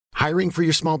Hiring for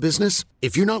your small business?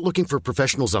 If you're not looking for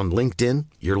professionals on LinkedIn,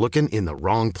 you're looking in the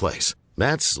wrong place.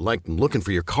 That's like looking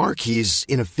for your car keys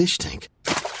in a fish tank.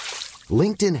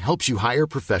 LinkedIn helps you hire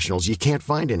professionals you can't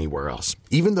find anywhere else,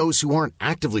 even those who aren't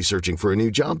actively searching for a new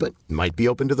job but might be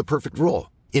open to the perfect role.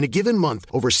 In a given month,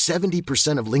 over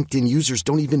 70% of LinkedIn users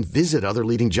don't even visit other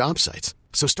leading job sites.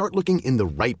 So start looking in the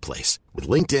right place. With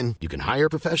LinkedIn, you can hire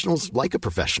professionals like a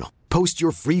professional. Post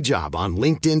your free job on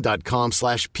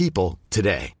linkedin.com/people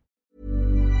today.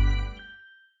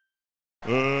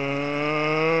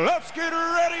 Let's get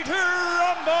ready to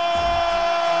rumble!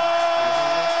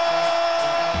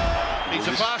 He's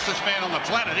the fastest man on the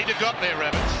planet. He'd have got there,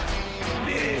 Rabbits.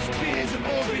 Beers and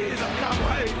more beers. I can't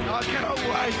wait. I cannot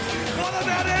wait. What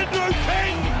about Andrew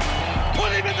King? Put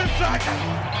him in the second.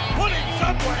 Put him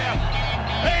somewhere.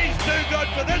 He's too good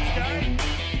for this game.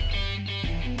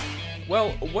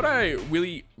 Well, what a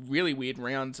really weird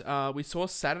round. We saw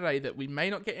Saturday that we may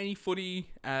not get any footy.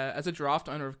 As a draft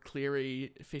owner of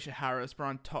Cleary, Fisher Harris,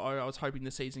 Brian To'o, I was hoping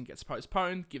the season gets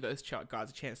postponed, give those guys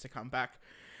a chance to come back.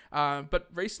 But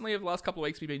recently, over the last couple of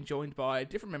weeks, we've been joined by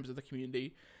different members of the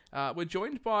community. We're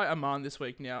joined by Aman this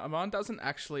week. Now, Aman doesn't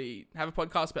actually have a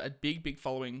podcast, but a big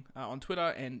following on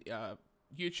Twitter and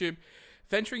YouTube,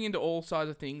 venturing into all sides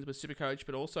of things with Supercoach,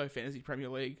 but also Fantasy Premier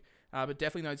League. But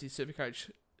definitely knows his Supercoach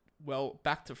well,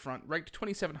 back to front. Ranked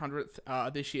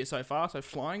 2700th this year so far, so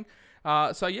flying.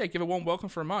 So yeah, give a warm welcome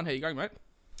for Aman. How you going, mate?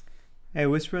 Hey,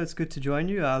 Whisperer, it's good to join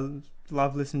you. I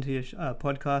love listening to your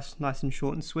podcast, nice and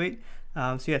short and sweet.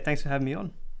 So yeah, thanks for having me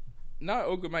on. No,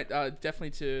 all good, mate.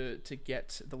 Definitely to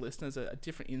get the listeners a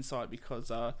different insight,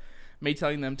 because me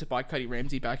telling them to buy Cody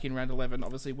Ramsey back in round 11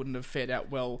 obviously wouldn't have fared out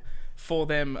well for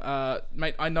them.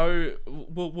 Mate, I know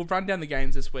we'll run down the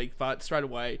games this week, but straight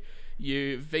away,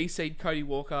 you VC'd Cody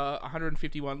Walker,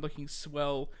 151, looking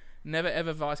swell. Never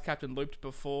ever vice-captain looped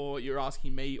before. You're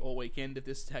asking me all weekend if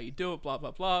this is how you do it, blah,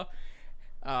 blah, blah.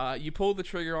 You pulled the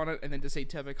trigger on it, and then to see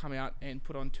Teva come out and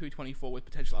put on 224 with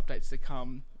potential updates to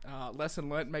come. Lesson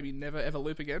learnt, maybe never ever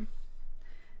loop again.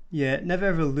 Yeah, never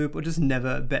ever loop, or just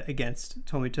never bet against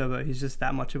Tommy Turbo. He's just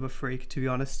that much of a freak, to be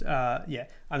honest. Yeah,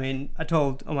 I mean, I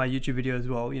told on my YouTube video as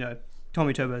well,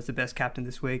 Tommy Turbo is the best captain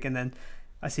this week, and then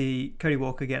I see Cody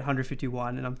Walker get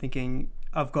 151, and I'm thinking,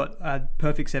 I've got a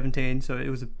perfect 17, so it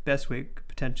was the best week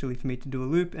potentially for me to do a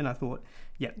loop, and I thought,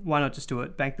 yeah, why not just do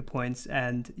it, bank the points,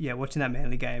 and yeah, watching that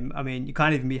Manly game, I mean, you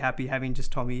can't even be happy having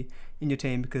just Tommy in your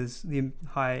team, because the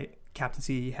high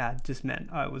captaincy he had just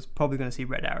meant I was probably going to see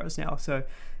red arrows now. So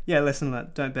yeah, lesson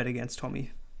learned, don't bet against Tommy.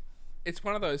 It's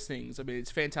one of those things. I mean, it's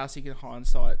fantastic in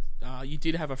hindsight. You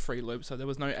did have a free loop, so there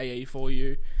was no AE for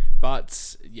you.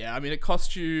 But yeah, I mean, it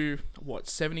cost you,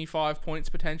 75 points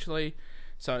potentially.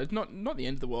 So it's not the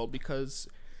end of the world, because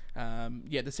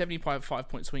the 75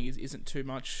 point swing isn't too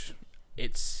much.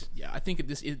 I think at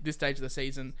this stage of the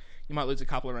season, you might lose a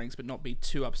couple of ranks, but not be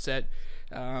too upset.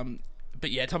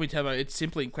 But yeah, Tommy Turbo, it's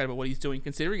simply incredible what he's doing,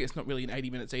 considering it's not really in 80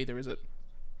 minutes either, is it?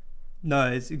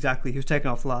 No, it's exactly. He was taken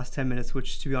off the last 10 minutes,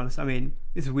 which, to be honest, I mean,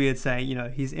 it's weird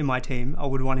saying, he's in my team. I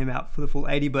would want him out for the full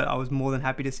 80, but I was more than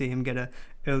happy to see him get an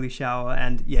early shower.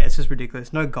 And yeah, it's just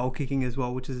ridiculous. No goal kicking as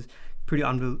well, which is pretty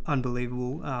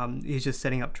unbelievable. He's just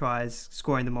setting up tries,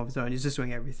 scoring them off his own. He's just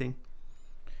doing everything.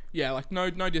 Yeah, like no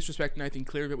disrespect, Nathan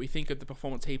Cleary, but we think of the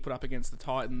performance he put up against the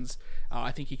Titans.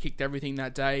 I think he kicked everything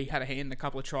that day, had a hand in a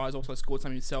couple of tries, also scored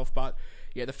some himself. But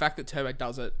yeah, the fact that Turbo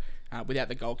does it without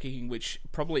the goal kicking, which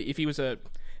probably, even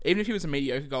if he was a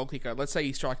mediocre goal kicker, let's say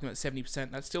he's striking at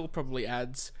 70%, that still probably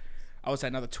adds, I would say,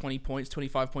 another 20 points,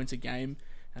 25 points a game.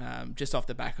 Just off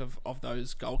the back of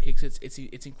those goal kicks.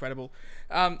 It's incredible.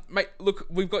 Mate, look,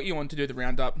 we've got you on to do the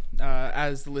roundup.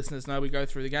 As the listeners know, we go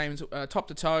through the games top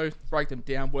to toe, break them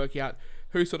down, work out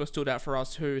who sort of stood out for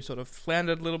us, who sort of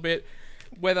floundered a little bit,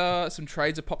 whether some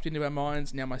trades have popped into our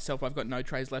minds. Now myself, I've got no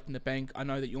trades left in the bank. I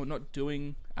know that you're not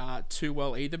doing too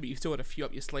well either, but you've still got a few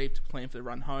up your sleeve to plan for the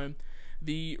run home.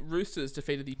 The Roosters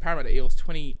defeated the Parramatta Eels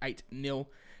 28-0.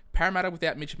 Parramatta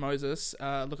without Mitch Moses.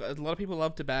 Look, a lot of people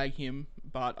love to bag him,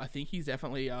 but I think he's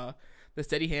definitely the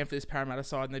steady hand for this Parramatta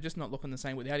side, and they're just not looking the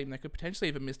same without him. They could potentially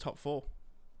even miss top 4.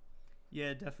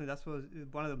 Yeah, definitely. That's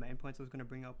one of the main points I was going to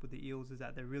bring up with the Eels, is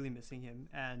that they're really missing him.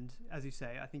 And as you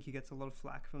say, I think he gets a lot of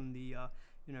flack from the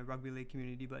rugby league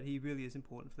community, but he really is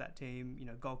important for that team.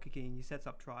 Goal kicking, he sets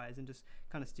up tries and just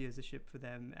kind of steers the ship for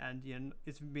them. And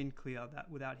it's been clear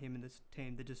that without him in this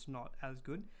team, they're just not as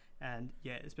good. And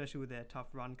yeah, especially with their tough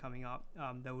run coming up,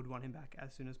 they would want him back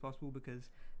as soon as possible, because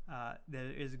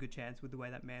there is a good chance with the way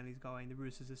that Manly's going, the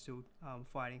Roosters are still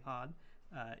fighting hard.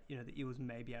 The Eels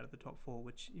may be out of the top 4,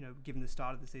 which, given the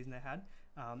start of the season they had,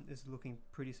 is looking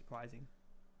pretty surprising.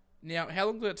 Now, how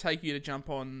long did it take you to jump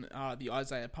on the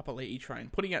Isaiah Papali'i train?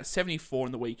 Putting out 74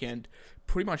 in the weekend,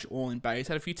 pretty much all in base.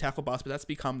 Had a few tackle busts, but that's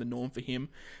become the norm for him.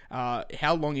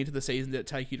 How long into the season did it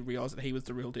take you to realise that he was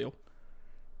the real deal?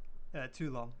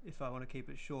 Too long, if I want to keep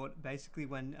it short. Basically,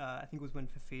 when I think it was when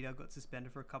Fafita got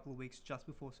suspended for a couple of weeks just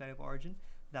before State of Origin,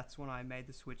 that's when I made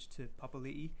the switch to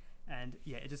Papali'i. And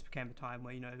yeah, it just became a time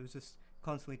where, it was just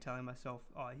constantly telling myself,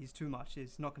 oh, he's too much,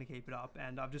 he's not going to keep it up.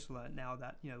 And I've just learned now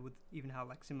that, with even how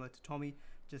similar to Tommy,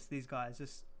 just these guys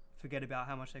just forget about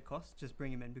how much they cost, just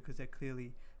bring him in because they're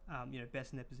clearly,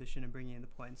 best in their position and bringing in the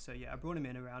points. So yeah, I brought him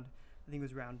in around, I think it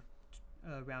was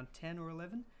around 10 or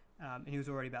 11. And he was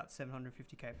already about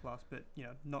 750k plus, but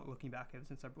not looking back ever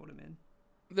since I brought him in.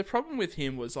 The problem with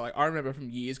him was, I remember from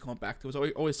years gone back, there was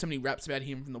always so many raps about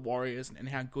him from the Warriors and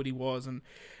how good he was, and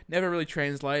never really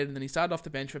translated. And then he started off the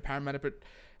bench for Parramatta,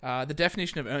 but the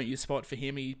definition of earn your spot for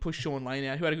him, he pushed Sean Lane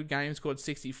out, who had a good game, scored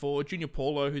 64. Junior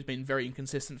Paulo, who's been very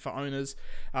inconsistent for owners,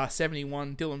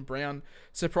 71. Dylan Brown,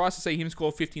 surprised to see him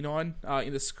score 59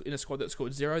 in a squad that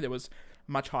scored 0. There was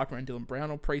much hype around Dylan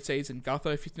Brown all preseason.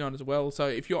 Gutho, 59 as well. So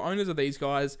if you're owners of these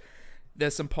guys,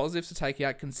 there's some positives to take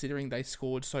out considering they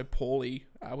scored so poorly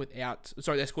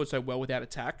they scored so well without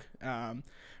attack.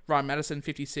 Ryan Madison,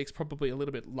 56, probably a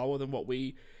little bit lower than what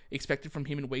we expected from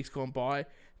him in weeks gone by.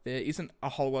 There isn't a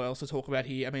whole lot else to talk about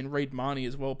here. I mean, Reid Marnie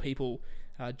as well, people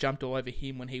jumped all over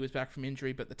him when he was back from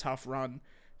injury, but the tough run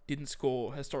didn't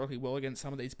score historically well against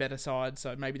some of these better sides,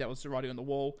 so maybe that was the writing on the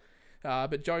wall.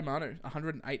 But Joe Manu,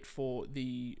 108 for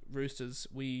the Roosters.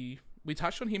 We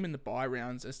touched on him in the bye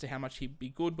rounds as to how much he'd be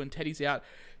good when Teddy's out.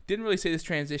 Didn't really see this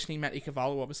transitioning. Matt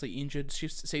Ikuvalu obviously injured,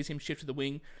 sees him shift to the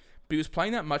wing. But he was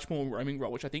playing that much more roaming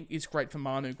role, which I think is great for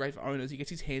Manu, great for owners. He gets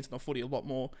his hands on the footy a lot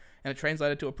more, and it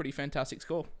translated to a pretty fantastic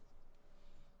score.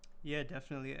 Yeah,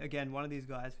 definitely. Again, one of these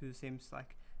guys who seems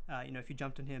like, if you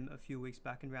jumped on him a few weeks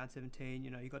back in round 17,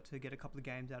 you got to get a couple of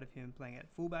games out of him playing at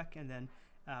fullback, and then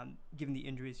given the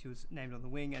injuries, he was named on the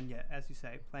wing, and yeah, as you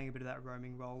say, playing a bit of that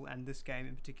roaming role. And this game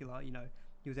in particular,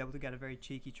 he was able to get a very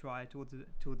cheeky try towards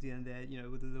the end there,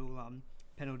 with a little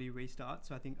penalty restart.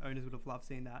 So I think owners would have loved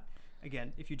seeing that.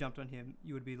 Again, if you jumped on him,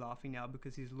 you would be laughing now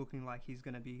because he's looking like he's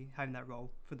going to be having that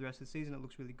role for the rest of the season. It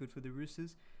looks really good for the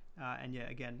Roosters. And yeah,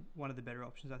 again, one of the better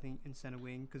options, I think, in centre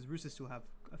wing, because Roosters still have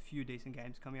a few decent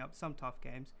games coming up, some tough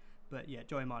games. But yeah,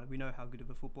 Joey Manu, we know how good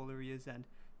of a footballer he is, and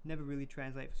never really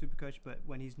translate for Supercoach, but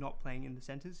when he's not playing in the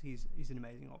centres, he's an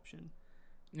amazing option.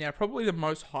 Now, probably the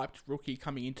most hyped rookie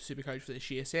coming into Supercoach for this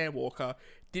year, Sam Walker,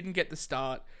 didn't get the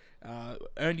start,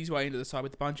 earned his way into the side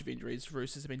with a bunch of injuries.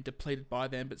 Roosters have been depleted by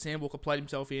them, but Sam Walker played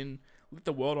himself in, lit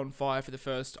the world on fire for the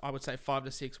first, I would say, 5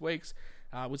 to 6 weeks,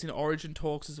 was in Origin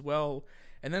talks as well,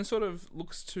 and then sort of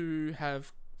looks to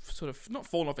have sort of not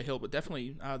fallen off a hill, but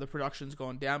definitely the production's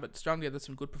gone down, but strung together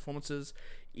some good performances.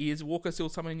 Is Walker still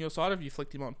someone in your side, or have you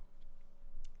flicked him on?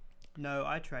 No,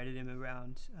 I traded him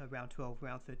around round 12,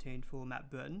 round 13 for Matt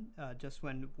Burton, just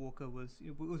when Walker it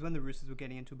was when the Roosters were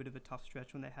getting into a bit of a tough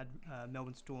stretch when they had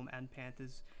Melbourne Storm and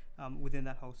Panthers within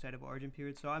that whole State of Origin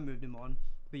period, so I moved him on.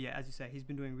 But yeah, as you say, he's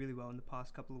been doing really well in the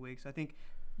past couple of weeks. I think,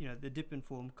 the dip in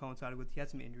form coincided with he had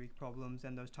some injury problems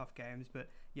and those tough games, but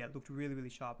yeah, it looked really, really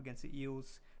sharp against the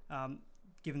Eels.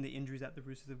 Given the injuries that the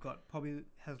Roosters have got, probably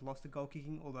has lost the goal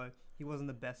kicking, although he wasn't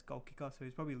the best goal kicker, so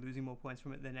he's probably losing more points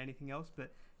from it than anything else.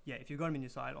 But yeah, if you've got him in your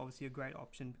side, obviously a great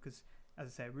option because, as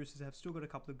I say, Roosters have still got a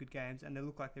couple of good games and they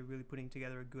look like they're really putting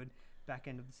together a good back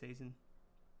end of the season.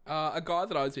 A guy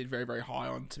that I've been very, very high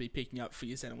on to be picking up for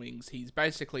your centre wings. He's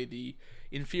basically the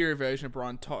inferior version of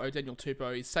Brian To'o, Daniel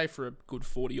Tupou. He's safe for a good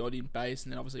 40-odd in base,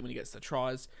 and then obviously when he gets the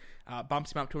tries,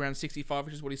 bumps him up to around 65,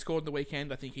 which is what he scored in the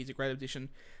weekend. I think he's a great addition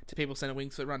to people's centre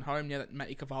wings that run home. Now that Matt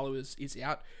Ikuvalu is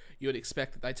out, you would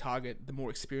expect that they target the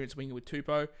more experienced winger with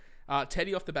Tupou.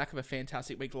 Teddy off the back of a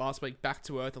fantastic week last week, back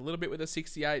to earth a little bit with a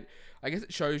 68. I guess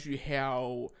it shows you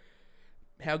how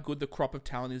good the crop of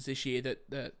talent is this year,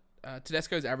 that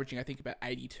Tedesco's averaging, I think, about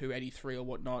 82, 83 or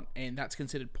whatnot, and that's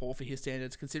considered poor for his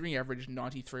standards, considering he averaged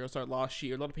 93 or so last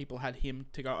year. A lot of people had him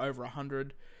to go over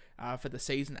 100 for the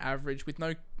season average. With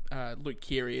no Luke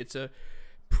Keary, it's a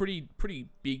pretty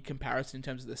big comparison in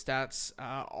terms of the stats.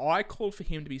 I called for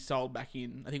him to be sold back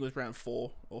in, I think it was round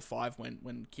 4 or 5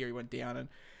 when Keary went down, and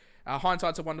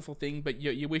hindsight's a wonderful thing, but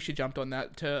you wish you jumped on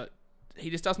that. He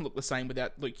just doesn't look the same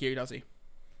without Luke Keary, does he?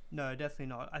 No, definitely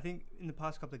not. I think in the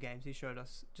past couple of games he showed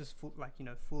us just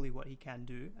fully what he can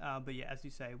do. But yeah, as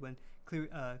you say, when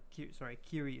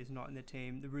Keary is not in the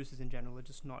team, the Roosters in general are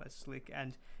just not as slick.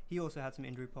 And he also had some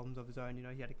injury problems of his own.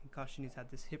 He had a concussion. He's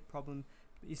had this hip problem.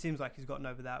 But he seems like he's gotten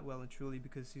over that well and truly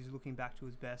because he's looking back to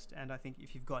his best. And I think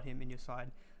if you've got him in your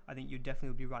side, I think you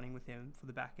definitely will be running with him for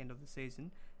the back end of the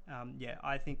season.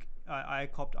 I think I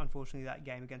copped, unfortunately, that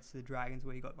game against the Dragons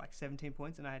where he got like 17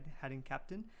 points and I had him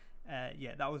captain.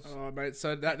 That was. Oh mate,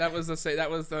 so that was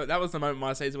the moment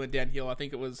my season went downhill. I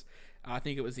think it was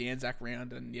the Anzac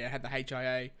round, and had the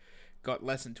HIA, got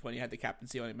less than 20, had the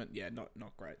captaincy on him, and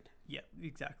not great. Yeah,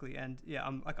 exactly, and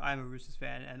I'm a Roosters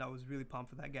fan, and I was really pumped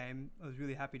for that game. I was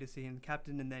really happy to see him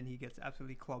captain, and then he gets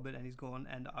absolutely clobbered and he's gone,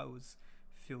 and I was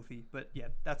filthy. But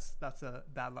that's a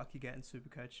bad luck you get in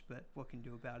Supercoach, but what can you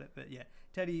do about it? But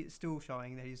Teddy is still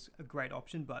showing that he's a great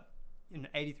option, but an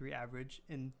 83 average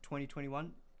in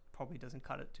 2021 probably doesn't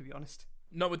cut it, to be honest.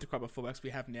 Not with the crop of fullbacks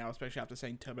we have now, especially after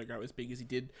seeing Turbo go as big as he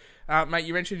did. Mate,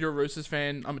 you mentioned you're a Roosters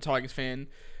fan. I'm a Tigers fan.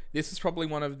 This is probably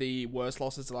one of the worst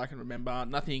losses that I can remember.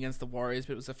 Nothing against the Warriors,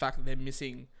 but it was the fact that they're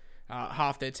missing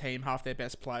half their team, half their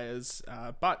best players.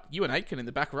 But Ewan Aitken in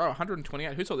the back row,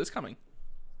 128. Who saw this coming?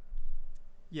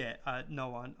 No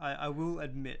one. I will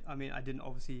admit, I didn't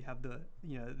obviously have the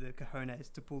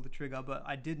cojones to pull the trigger, but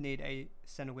I did need a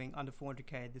centre wing under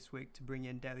 400k this week to bring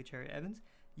in Daly Cherry Evans.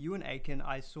 Ewan Aitken,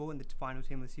 I saw in the final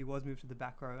team list, he was moved to the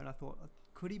back row, and I thought,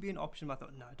 could he be an option? But I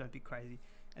thought, no, don't be crazy.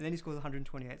 And then he scores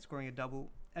 128, scoring a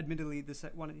double. Admittedly,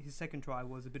 his second try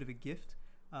was a bit of a gift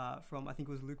from, I think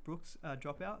it was Luke Brooks'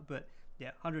 dropout, but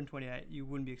 128, you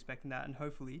wouldn't be expecting that, and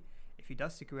hopefully, if he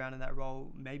does stick around in that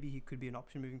role, maybe he could be an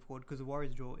option moving forward, because the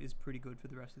Warriors' draw is pretty good for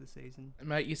the rest of the season.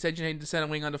 Mate, you said you needed a centre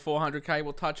wing under 400k.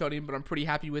 We'll touch on him, but I'm pretty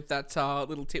happy with that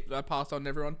little tip that I passed on to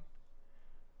everyone.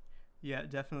 Yeah,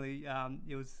 definitely.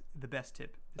 It was the best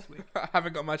tip this week. I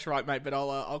haven't got much right, mate, but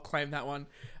I'll claim that one.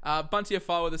 Bunty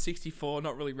Afar with a 64,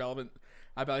 not really relevant.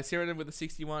 Bailey Sirenen with a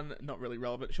 61, not really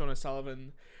relevant. Sean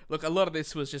O'Sullivan. Look, a lot of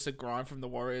this was just a grind from the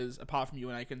Warriors, apart from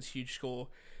Ewan Aitken's huge score.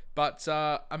 But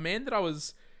a man that I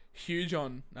was huge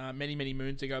on many, many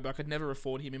moons ago, but I could never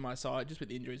afford him in my side, just with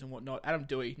injuries and whatnot. Adam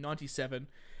Dewey, 97.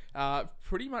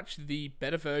 Pretty much the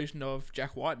better version of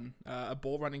Jack Whiten. A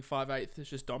ball-running 5'8",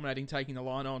 that's just dominating, taking the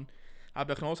line on.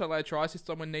 But can also lay a try assist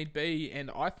on when need be, and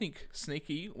I think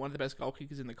sneaky, one of the best goal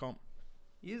kickers in the comp.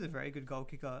 He is a very good goal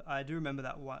kicker. I do remember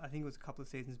that one. I think it was a couple of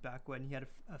seasons back when he had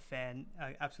a fan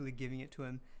absolutely giving it to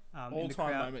him.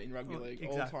 All-time moment in rugby league.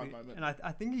 Exactly. All-time moment. And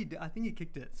I think he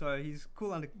kicked it. So he's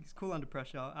cool under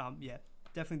pressure.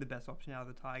 Definitely the best option out of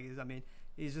the Tigers.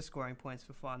 He's just scoring points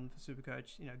for fun for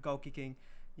Supercoach. Goal kicking.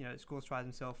 Scores tries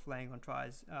himself, laying on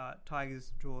tries.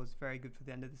 Tigers draws very good for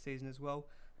the end of the season as well.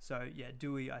 So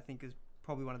Dewey I think is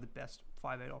probably one of the best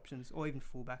 5'8" options, or even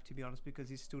fullback, to be honest, because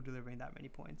he's still delivering that many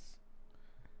points.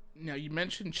 Now, you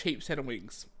mentioned cheap centre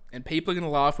wings, and people are going to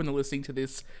laugh when they're listening to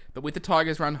this, but with the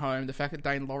Tigers run home, the fact that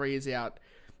Dane Laurie is out,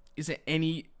 is there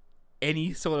any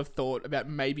sort of thought about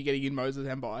maybe getting in Moses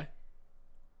Mbai?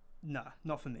 Nah,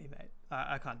 not for me, mate.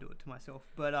 I can't do it to myself.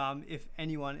 But if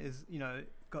anyone is,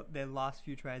 got their last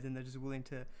few trades and they're just willing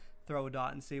to throw a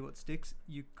dart and see what sticks,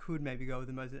 you could maybe go with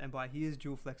the Moses Mbai. He is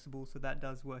dual flexible, so that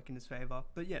does work in his favour.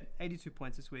 But 82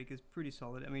 points this week is pretty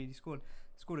solid. He scored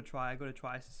a try, got a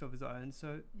try assist of his own.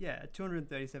 So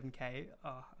 237k.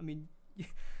 You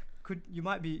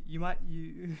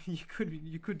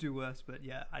could do worse, but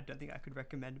I don't think I could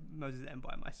recommend Moses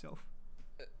Mbai myself.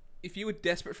 If you were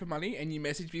desperate for money and you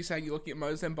messaged me saying you're looking at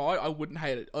Moses Mbai, I wouldn't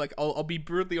hate it. I'll be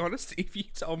brutally honest. If you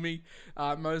told me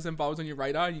Moses Mbai was on your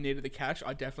radar and you needed the cash,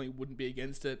 I definitely wouldn't be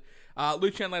against it.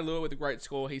 Lucian Leilua with a great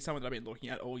score. He's someone that I've been looking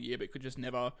at all year, but could just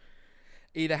never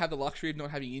either have the luxury of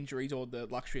not having injuries or the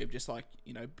luxury of just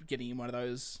getting in one of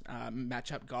those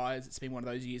matchup guys. It's been one of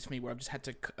those years for me where I've just had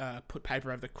to put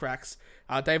paper over the cracks.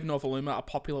 David Novaluma, a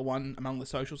popular one among the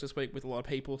socials this week with a lot of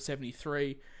people,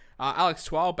 73. Alex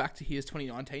Twal back to his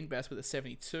 2019 best with a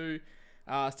 72.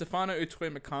 Stefano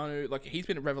Utoimakanu, he's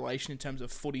been a revelation in terms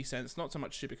of footy sense, not so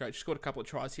much Supercoach. Scored a couple of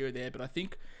tries here or there, but I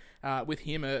think with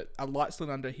him a light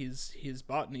slid under his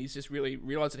butt, and he's just really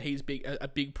realised that he's a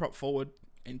big prop forward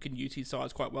and can use his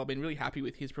size quite well. Been really happy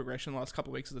with his progression the last couple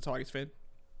of weeks as a Tigers fan.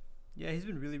 Yeah, he's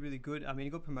been really, really good. He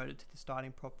got promoted to the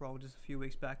starting prop role just a few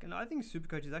weeks back, and I think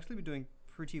Supercoach has actually been doing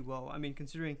pretty well.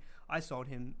 Considering I sold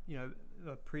him,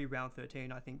 pre-round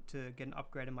 13, I think, to get an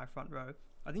upgrade in my front row.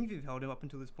 I think if you've held him up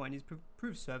until this point, he's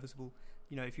proved serviceable.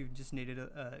 If you've just needed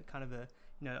a kind of a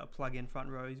plug-in front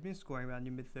row, he's been scoring around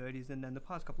your mid-30s, and then the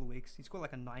past couple of weeks, he scored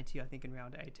a 90, I think, in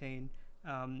round 18.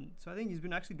 So I think he's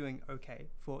been actually doing okay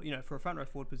for a front row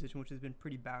forward position, which has been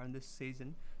pretty barren this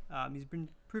season. He's been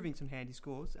proving some handy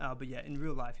scores, but in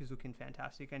real life he's looking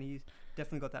fantastic, and he's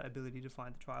definitely got that ability to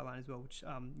find the try line as well, which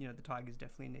the Tigers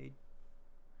definitely need.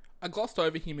 I glossed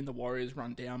over him in the Warriors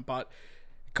rundown, but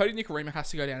Cody Nikorima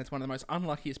has to go down as one of the most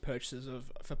unluckiest purchases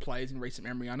for players in recent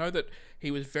memory. I know that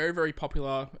he was very, very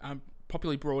popular,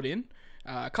 popularly brought in,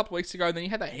 a couple of weeks ago. And then he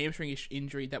had that hamstring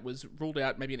injury that was ruled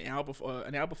out maybe an hour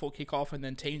before kickoff, and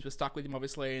then teams were stuck with him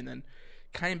obviously, and then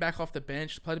came back off the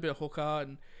bench, played a bit of hooker,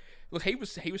 and look, he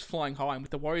was flying high. And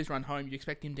with the Warriors run home, you'd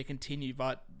expect him to continue,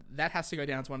 but that has to go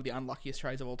down as one of the unluckiest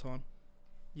trades of all time.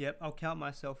 Yep, I'll count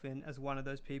myself in as one of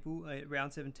those people. At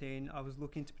round 17, I was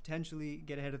looking to potentially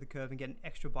get ahead of the curve and get an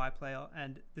extra buy player,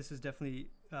 and this has definitely,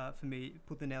 for me,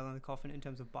 put the nail in the coffin in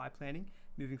terms of buy planning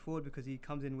moving forward, because he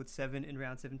comes in with 7 in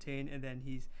round 17, and then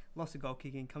he's lost a goal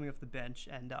kicking, coming off the bench,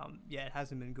 and it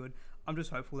hasn't been good. I'm just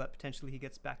hopeful that potentially he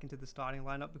gets back into the starting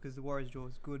lineup, because the Warriors draw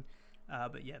is good,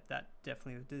 but yeah, that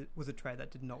definitely was a trade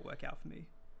that did not work out for me.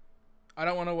 I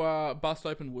don't want to bust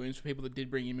open wounds for people that did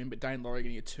bring him in, but Dane Laurie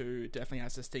getting a 2 definitely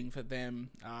has to sting for them.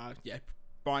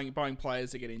 Buying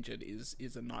players that get injured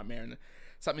is a nightmare, and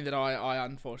something that I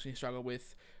unfortunately struggle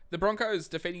with. The Broncos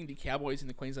defeating the Cowboys in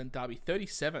the Queensland Derby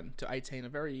 37-18, a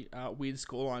very weird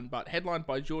scoreline, but headlined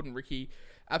by Jordan Ricky,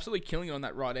 absolutely killing it on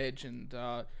that right edge, and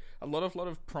a lot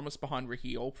of promise behind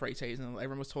Ricky all pre-season.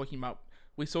 Everyone was talking about.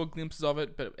 We saw glimpses of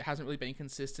it, but it hasn't really been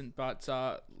consistent. But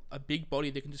a big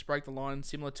body that can just break the line,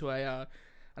 similar to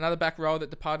another back row that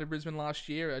departed Brisbane last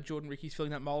year. Jordan Ricky's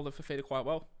filling that mould of Fafita quite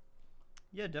well.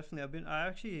 Yeah, definitely. I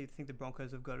actually think the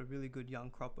Broncos have got a really good young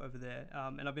crop over there,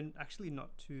 and I've been actually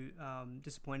not too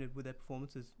disappointed with their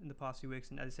performances in the past few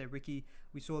weeks. And as I say, Ricky,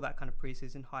 we saw that kind of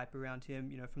preseason hype around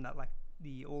him, from that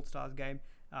the All-Stars game.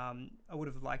 I would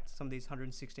have liked some of these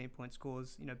 116-point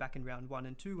scores, back in round 1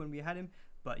 and 2 when we had him.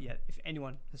 But yeah, if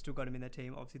anyone has still got him in their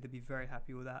team, obviously they'd be very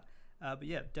happy with that. But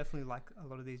yeah, definitely like a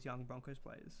lot of these young Broncos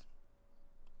players.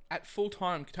 At full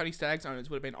time, Tony Staggs owners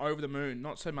would have been over the moon,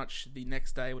 not so much the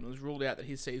next day when it was ruled out that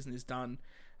his season is done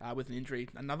with an injury.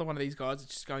 Another one of these guys is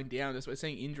just going down. We're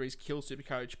seeing injuries kill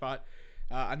Supercoach, but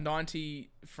a 90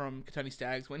 from Tony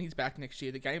Staggs, when he's back next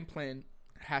year, the game plan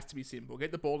has to be simple.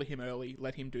 Get the ball to him early,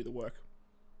 let him do the work.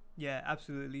 Yeah,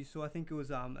 absolutely. So I think it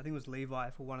was Levi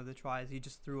for one of the tries. He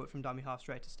just threw it from dummy half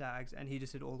straight to Staggs, and he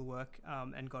just did all the work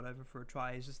and got over for a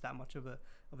try. He's just that much of a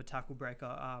tackle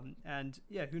breaker. And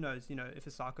yeah, who knows? If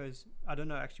Asako's, I don't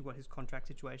know actually what his contract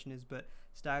situation is, but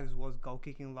Staggs was goal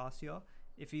kicking last year.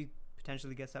 If he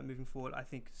potentially gets that moving forward, I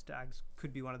think Staggs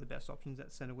could be one of the best options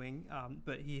at centre wing.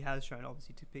 But he has shown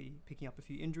obviously to be picking up a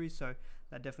few injuries, so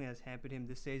that definitely has hampered him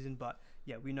this season. But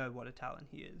yeah, we know what a talent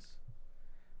he is.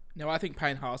 Now, I think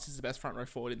Payne Haas is the best front row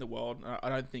forward in the world. I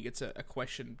don't think it's a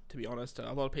question, to be honest.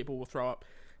 A lot of people will throw up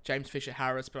James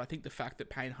Fisher-Harris, but I think the fact that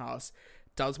Payne Haas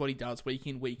does what he does week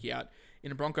in, week out,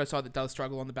 in a Broncos side that does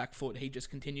struggle on the back foot, he just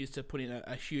continues to put in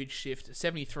a huge shift.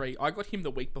 73, I got him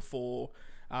the week before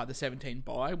the 17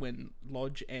 bye when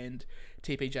Lodge and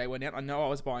TPJ went out. I know I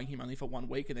was buying him only for 1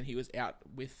 week, and then he was out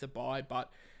with the bye,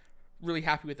 but really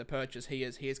happy with the purchase. He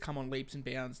has come on leaps and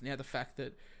bounds. Now the fact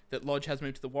that Lodge has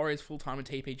moved to the Warriors full-time and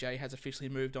TPJ has officially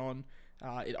moved on,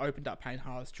 it opened up Payne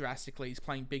Haas drastically. He's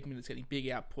playing big minutes, getting big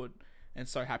output, and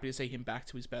so happy to see him back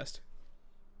to his best.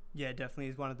 Yeah, definitely.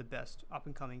 He's one of the best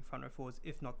up-and-coming front row forwards,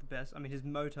 if not the best. I mean, his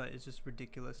motor is just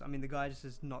ridiculous. I mean, the guy just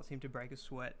does not seem to break a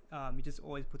sweat. He just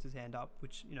always puts his hand up,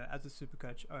 which, as a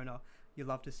Supercoach owner, you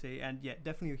love to see. And yeah,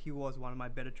 definitely he was one of my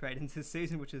better trade-ins this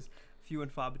season, which is few and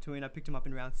far between. I picked him up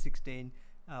in round 16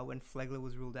 when Flegler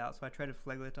was ruled out. So I traded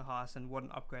Flegler to Haas, and what an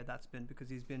upgrade that's been, because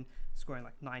he's been scoring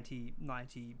like 90,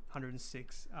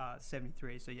 106,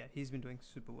 73. So yeah, he's been doing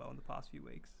super well in the past few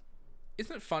weeks.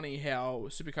 Isn't it funny how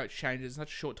Supercoach changes in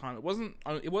such a short time? It wasn't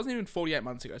even 48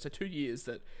 months ago, so 2 years,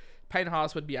 that Payne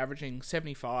Haas would be averaging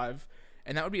 75,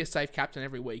 and that would be a safe captain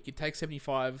every week. You'd take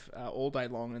 75 all day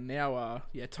long, and now,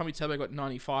 Tommy Turbo got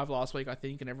 95 last week, I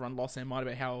think, and everyone lost their mind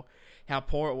about how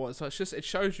poor it was. So it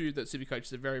shows you that Supercoach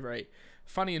is a very, very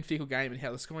funny and fickle game, and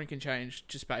how the scoring can change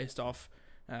just based off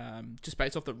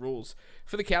the rules.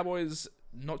 For the Cowboys,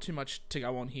 not too much to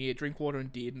go on here. Drinkwater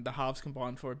and Dearden, and the halves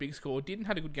combined for a big score. Dearden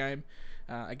had a good game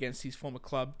against his former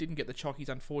club. Didn't get the chockies,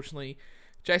 unfortunately.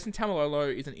 Jason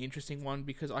Tamalolo is an interesting one,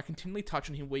 because I continually touch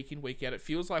on him week in, week out. It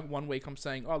feels like 1 week I'm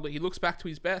saying, oh, look, he looks back to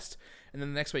his best, and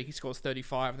then the next week he scores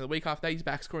 35, and the week after that he's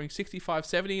back scoring 65,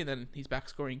 70, and then he's back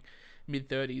scoring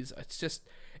mid-30s.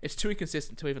 It's too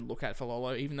inconsistent to even look at for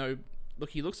Lolo, even though,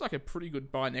 look, he looks like a pretty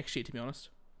good buy next year, to be honest.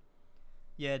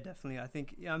 Yeah, definitely. I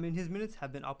think, his minutes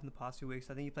have been up in the past few weeks.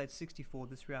 I think he played 64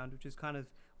 this round, which is kind of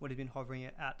what he's been hovering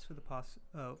at for the past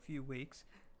few weeks.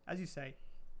 As you say,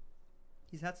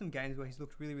 he's had some games where he's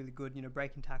looked really, really good,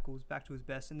 breaking tackles, back to his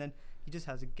best, and then he just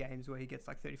has games where he gets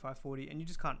like 35, 40, and you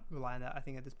just can't rely on that, I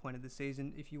think, at this point of the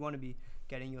season, if you want to be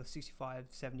getting your 65,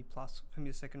 70 plus from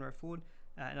your second row forward.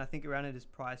 And I think around at his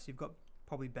price, you've got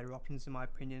probably better options in my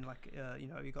opinion. Like,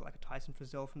 you got like a Tyson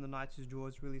Frizzell from the Knights whose draw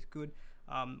is really good.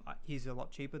 He's a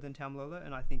lot cheaper than Tamalolo,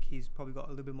 and I think he's probably got a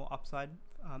little bit more upside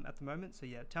at the moment. So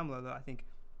yeah, Tamalolo, I think,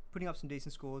 putting up some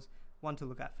decent scores. One to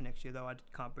look at for next year, though. I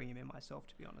can't bring him in myself,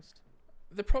 to be honest.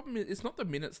 The problem is, it's not the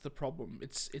minutes the problem.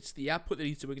 It's the output that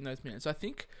he's doing in those minutes. I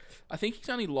think he's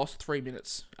only lost 3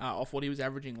 minutes off what he was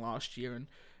averaging last year, and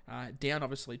down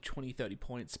obviously 20, 30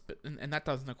 points, and that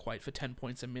doesn't equate for 10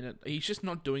 points a minute. He's just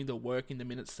not doing the work in the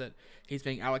minutes that he's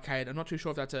being allocated. I'm not too sure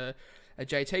if that's a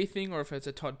JT thing or if it's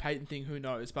a Todd Payton thing, who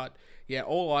knows. But yeah,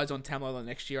 all eyes on Tamalolo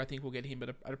next year. I think we'll get him at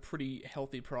a pretty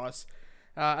healthy price.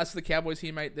 As for the Cowboys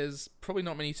here, mate, there's probably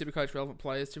not many Supercoach relevant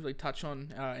players to really touch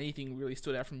on. Anything really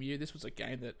stood out from you? This was a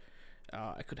game that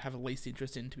I could have the least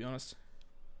interest in, to be honest.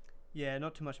 Yeah,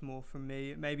 not too much more from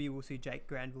me. Maybe we'll see Jake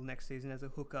Granville next season as a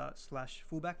hooker /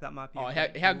 fullback. That might be.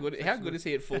 How good is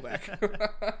he at fullback?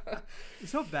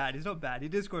 It's not bad. He's not bad. He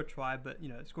did score a try, but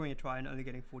scoring a try and only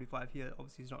getting 45 here,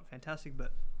 obviously, is not fantastic.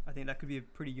 But I think that could be a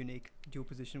pretty unique dual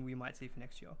position we might see for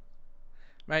next year.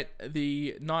 Mate,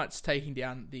 the Knights taking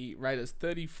down the Raiders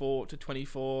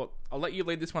 34-24. I'll let you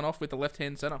lead this one off with the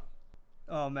left-hand centre.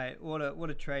 Oh mate, what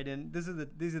a trade in! These are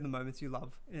the moments you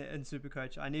love in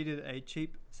Supercoach. I needed a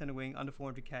cheap centre wing under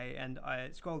 400k, and I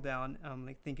scrolled down,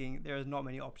 thinking there is not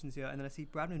many options here, and then I see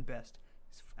Bradman Best.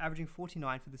 He's averaging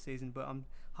 49 for the season, but I'm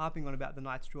harping on about the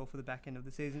Knights draw for the back end of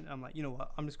the season. I'm like, you know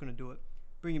what? I'm just going to do it.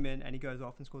 Bring him in, and he goes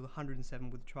off and scores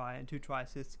 107 with a try and 2 try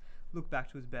assists. Look back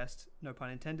to his best, no pun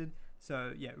intended.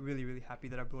 So yeah, really, really happy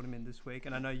that I brought him in this week.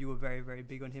 And I know you were very, very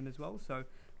big on him as well. So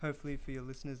hopefully for your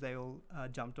listeners, they all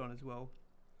jumped on as well.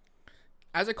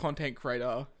 As a content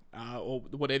creator, or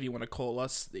whatever you want to call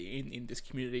us in this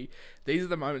community, these are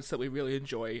the moments that we really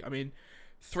enjoy. I mean,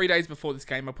 3 days before this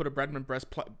game, I put a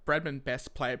Bradman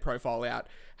Best player profile out,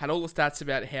 had all the stats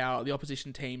about how the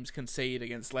opposition teams concede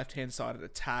against left-hand sided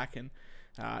attack, and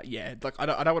I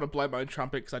don't want to blow my own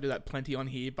trumpet because I do that plenty on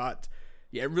here, but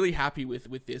yeah, really happy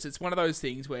with this. It's one of those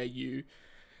things where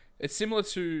it's similar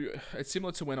to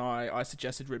when I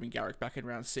suggested Ruben Garrick back in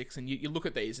round 6, and you look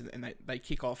at these and they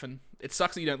kick off, and it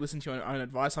sucks that you don't listen to your own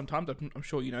advice sometimes. I'm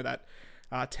sure you know that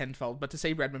tenfold, but to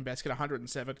see Bradman Best get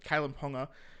 107, Kalen Ponga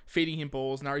feeding him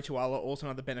balls, Nari Tuala also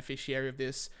another beneficiary of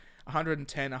this,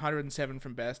 110, 107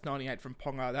 from Best, 98 from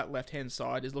Ponga. That left-hand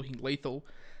side is looking lethal,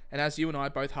 and as you and I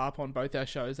both harp on both our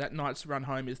shows, that Knights run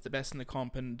home is the best in the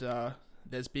comp, and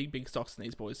there's big stocks in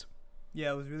these boys.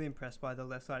 Yeah, I was really impressed by the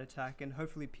left side attack, and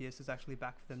hopefully Pierce is actually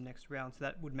back for them next round, so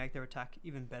that would make their attack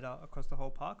even better across the whole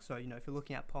park. So, if you're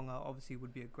looking at Ponga, obviously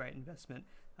would be a great investment.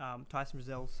 Tyson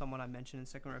Frizzell, someone I mentioned in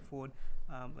second row forward.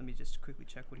 Let me just quickly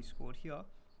check what he scored here.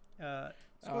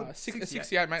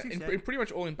 68, mate, 68. In pretty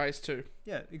much all in base too.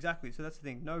 Yeah, exactly. So that's the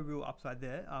thing. No real upside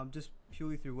there, just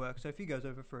purely through work. So if he goes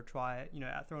over for a try,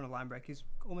 at throwing a line break, he's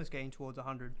almost getting towards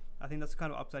 100. I think that's the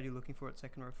kind of upside you're looking for at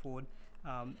second row forward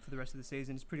for the rest of the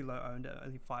season. It's pretty low owned at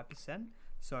only 5%.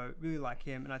 So really like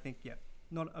him, and I think,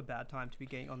 not a bad time to be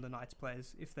getting on the Knights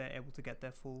players if they're able to get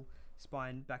their full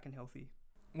spine back and healthy.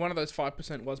 One of those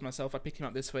 5% was myself. I picked him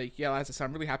up this week. Yeah, as I said,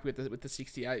 I'm really happy with the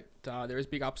 68. There is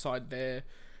big upside there.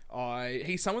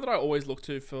 He's someone that I always look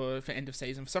to for end of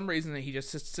season. For some reason, he just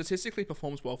statistically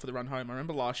performs well for the run home. I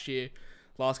remember last game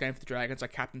for the Dragons, I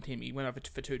captained him. He went over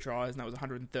for 2 tries, and that was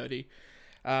 130.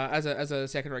 As a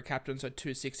second row captain, so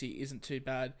 260 isn't too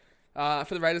bad.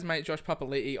 For the Raiders, mate, Josh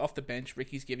Papali'i off the bench.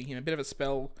 Ricky's giving him a bit of a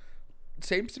spell.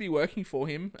 Seems to be working for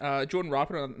him. Jordan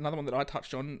Riper, another one that I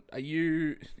touched on. Are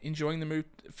you enjoying the move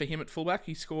for him at fullback?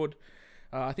 He scored,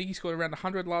 I think he scored around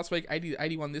 100 last week,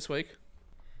 81 this week.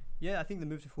 Yeah, I think the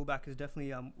move to fullback is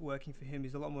definitely working for him.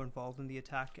 He's a lot more involved in the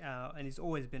attack, and he's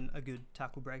always been a good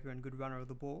tackle breaker and good runner of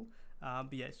the ball.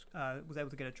 But yes, was able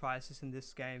to get a try assist in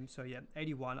this game. So yeah,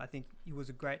 81. I think he was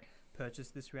a great purchase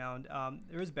this round.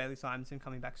 There is Bailey Simonson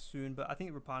coming back soon, but I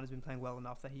think Rapana's been playing well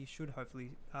enough that he should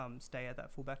hopefully stay at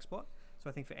that fullback spot. So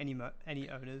I think for any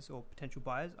owners or potential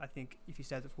buyers, I think if he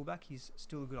stays at fullback, he's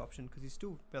still a good option because he's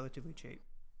still relatively cheap.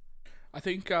 I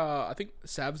think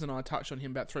Sabs and I touched on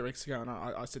him about 3 weeks ago, and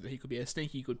I said that he could be a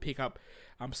sneaky good pickup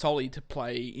solely to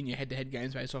play in your head-to-head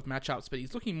games based off matchups, but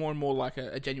he's looking more and more like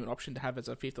a genuine option to have as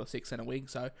a 5th or 6th centre wing,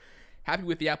 so happy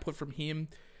with the output from him.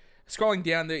 Scrolling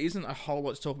down, there isn't a whole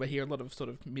lot to talk about here, a lot of sort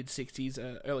of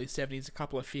mid-60s, early 70s, a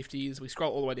couple of 50s. We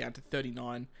scroll all the way down to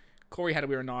 39. Corey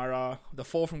Hadawiranira, the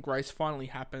fall from grace finally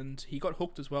happened. He got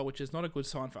hooked as well, which is not a good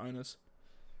sign for owners.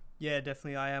 Yeah,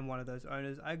 definitely. I am one of those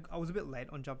owners. I was a bit late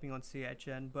on jumping on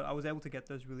CHN, but I was able to get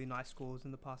those really nice scores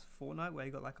in the past fortnight where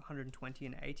he got like 120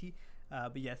 and 80.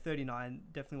 But yeah, 39,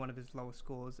 definitely one of his lowest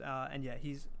scores. And yeah,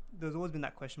 there's always been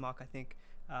that question mark, I think,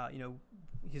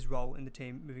 his role in the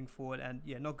team moving forward. And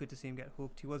yeah, not good to see him get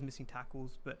hooked. He was missing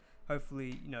tackles, but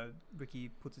hopefully, Ricky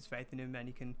puts his faith in him and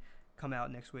he can come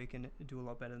out next week and do a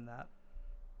lot better than that.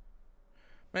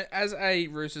 Mate, as a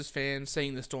Roosters fan,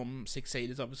 seeing the Storm succeed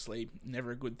is obviously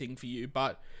never a good thing for you,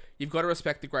 but you've got to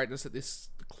respect the greatness that this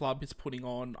club is putting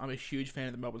on. I'm a huge fan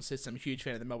of the Melbourne system, a huge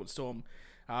fan of the Melbourne Storm.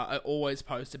 I always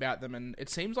post about them, and it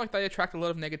seems like they attract a lot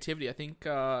of negativity. I think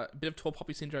a bit of tall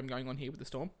poppy syndrome going on here with the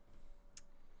Storm.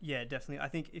 Yeah, definitely. I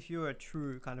think if you're a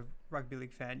true kind of rugby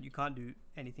league fan, you can't do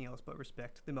anything else but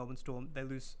respect the Melbourne Storm. They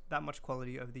lose that much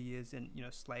quality over the years in,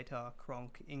 Slater,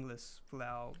 Cronk, Inglis,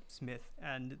 Folau, Smith,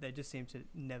 and they just seem to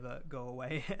never go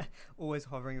away. Always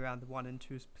hovering around the 1 and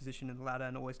 2 position in the ladder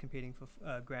and always competing for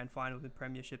grand finals and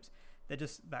premierships. They're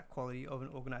just that quality of an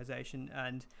organisation,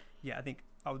 and yeah, I think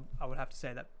I would have to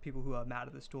say that people who are mad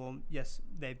at the Storm, yes,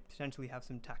 they potentially have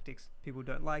some tactics people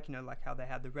don't like, like how they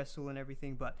had the wrestle and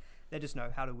everything, but they just know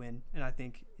how to win, and I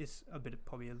think it's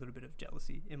probably a little bit of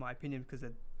jealousy in my opinion, because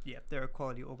they're a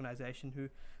quality organisation who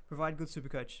provide good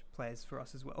Supercoach players for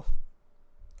us as well.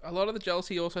 A lot of the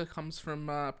jealousy also comes from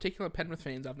particular Penrith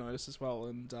fans, I've noticed as well,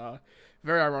 and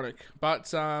very ironic.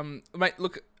 But mate,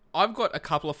 look, I've got a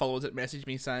couple of followers that messaged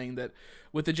me saying that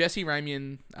with the Jesse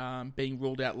Ramian being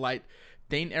ruled out late,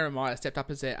 Dean Eremaya stepped up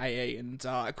as their AE, and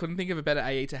I couldn't think of a better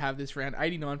AE to have this round.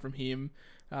 89 from him.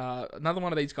 Another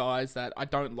one of these guys that I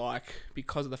don't like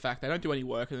because of the fact they don't do any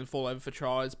work and then fall over for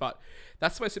tries, but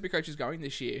that's the way Supercoach is going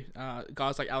this year.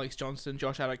 Guys like Alex Johnston,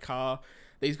 Josh Adokar,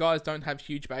 these guys don't have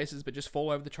huge bases but just fall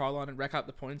over the try line and rack up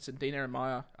the points, and Dean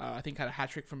Eremaya, I think, had a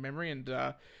hat-trick from memory, and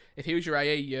if he was your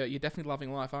AE, you're definitely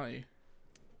loving life, aren't you?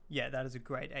 Yeah, that is a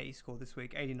great AE score this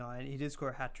week, 89. He did score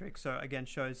a hat-trick, so again,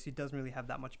 shows he doesn't really have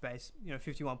that much base.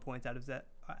 51 points out of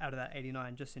that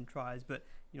 89 just in tries, but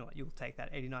you know what, you'll take that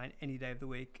 89 any day of the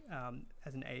week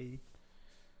as an AE.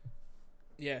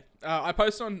 Yeah, I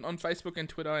posted on Facebook and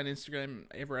Twitter and Instagram,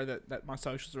 everywhere that my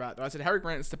socials are at. I said Harry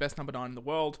Grant is the best number 9 in the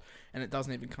world, and it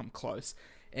doesn't even come close.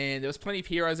 And there was plenty of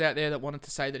heroes out there that wanted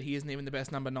to say that he isn't even the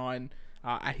best number 9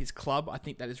 at his club. I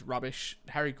think that is rubbish.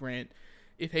 Harry Grant,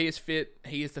 if he is fit,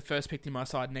 he is the first pick in my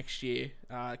side next year.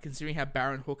 Considering how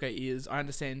barren Hooker is, I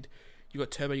understand you got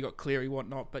Turbo, you got Cleary,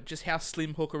 whatnot, but just how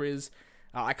slim Hooker is,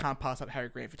 I can't pass up Harry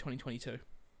Grant for 2022.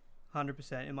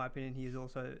 100%. In my opinion, he is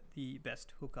also the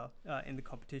best hooker in the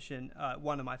competition.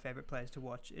 One of my favourite players to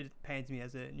watch. It pains me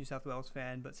as a New South Wales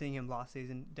fan, but seeing him last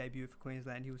season debut for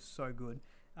Queensland, he was so good.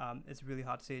 It's really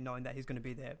hard to see, knowing that he's going to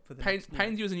be there for the next year.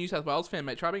 Pains you as a New South Wales fan,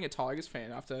 mate. Try being a Tigers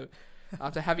fan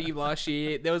after having him last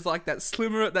year. There was like that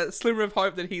slimmer of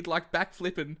hope that he'd like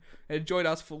backflip and join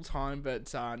us full time,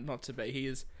 but not to be.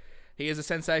 He is a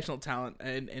sensational talent,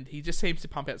 and he just seems to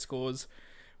pump out scores.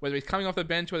 Whether he's coming off the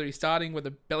bench, whether he's starting, whether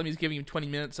Bellamy's giving him 20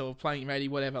 minutes or playing him 80,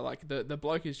 whatever. Like the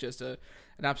bloke is just an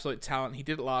absolute talent. He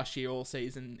did it last year all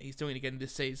season. He's doing it again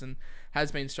this season.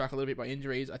 Has been struck a little bit by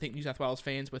injuries. I think New South Wales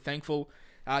fans were thankful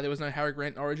there was no Harry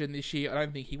Grant Origin this year. I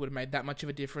don't think he would have made that much of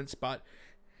a difference, but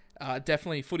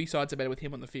definitely footy sides are better with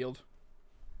him on the field.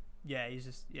 Yeah, he's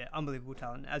just unbelievable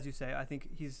talent. As you say, I think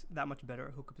he's that much better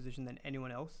at hooker position than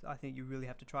anyone else. I think you really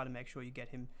have to try to make sure you get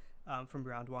him from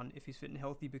round 1 if he's fit and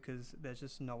healthy, because there's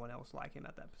just no one else like him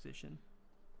at that position.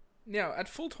 Now, at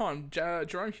full time,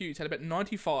 Jerome Hughes had about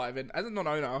 95, and as a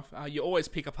non-owner, you always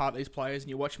pick apart these players and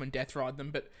you watch them and death ride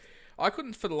them, but I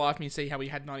couldn't for the life of me see how he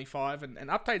had 95, and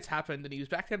updates happened, and he was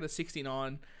back down to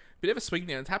 69. Bit of a swing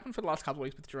there. It's happened for the last couple of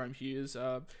weeks with Jerome Hughes.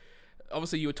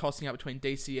 Obviously, you were tossing up between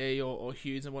DCE or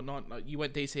Hughes and whatnot. You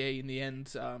went DCE in the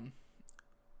end.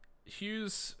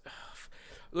 Hughes,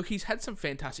 look, he's had some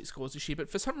fantastic scores this year, but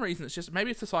for some reason,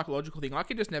 maybe it's a psychological thing. I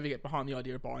could just never get behind the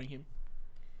idea of buying him.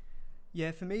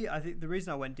 Yeah, for me, I think the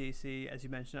reason I went DC, as you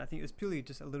mentioned, I think it was purely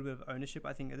just a little bit of ownership.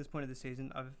 I think at this point of the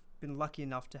season, I've been lucky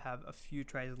enough to have a few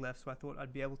trades left, so I thought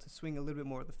I'd be able to swing a little bit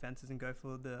more at the fences and go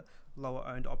for the lower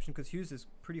owned option, because Hughes is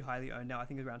pretty highly owned now. I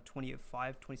think it's around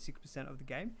 26% of the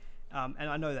game. And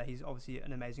I know that he's obviously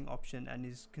an amazing option and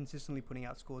is consistently putting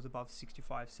out scores above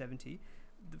 65, 70.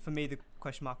 For me, the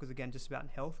question mark was again just about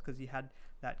health, because he had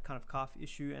that kind of calf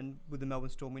issue, and with the Melbourne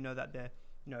Storm, we know that they're,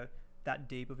 that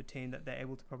deep of a team that they're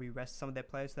able to probably rest some of their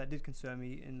players. So that did concern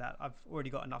me, in that I've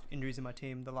already got enough injuries in my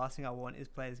team. The last thing I want is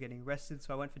players getting rested.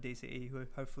 So I went for DCE, who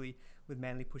hopefully, with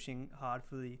Manly pushing hard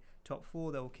for the top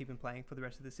 4, they will keep him playing for the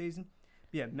rest of the season.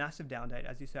 But yeah, massive down date,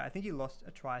 as you say. I think he lost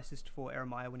a try assist for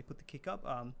Eremaya when he put the kick up.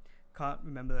 Can't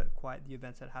remember quite the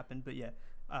events that happened, but yeah,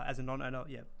 as a non-owner,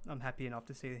 I'm happy enough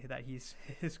to see that his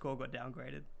score got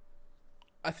downgraded.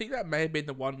 I think that may have been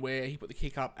the one where he put the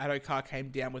kick up, Adokar came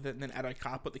down with it, and then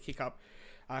Adokar put the kick up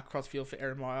crossfield for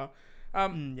Eremaya.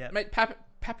 Mate,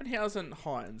 Pappenhausen,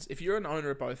 Hines. If you're an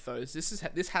owner of both those,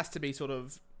 this has to be sort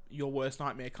of your worst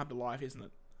nightmare come to life, isn't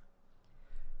it?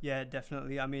 Yeah,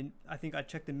 definitely. I mean, I think I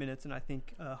checked the minutes, and I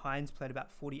think Hines played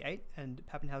about 48 and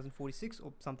Pappenhausen 46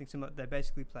 or something similar. They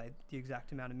basically played the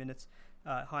exact amount of minutes.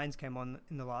 Hines came on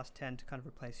in the last 10 to kind of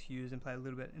replace Hughes and play a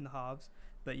little bit in the halves.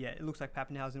 But yeah, it looks like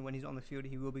Pappenhausen, when he's on the field,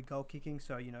 he will be goal kicking.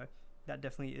 So, that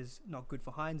definitely is not good for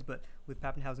Hines. But with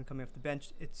Pappenhausen coming off the bench,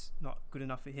 it's not good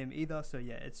enough for him either. So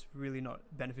yeah, it's really not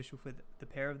beneficial for the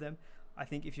pair of them. I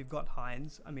think if you've got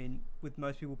Hines, I mean, with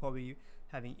most people probably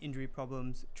having injury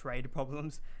problems, trade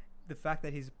problems, the fact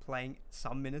that he's playing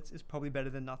some minutes is probably better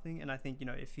than nothing. And I think,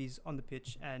 if he's on the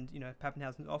pitch and,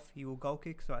 Pappenhausen's off, he will goal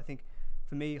kick. So I think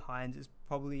for me, Hines is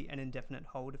probably an indefinite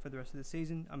hold for the rest of the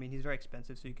season. I mean, he's very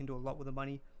expensive, so you can do a lot with the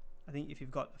money. I think if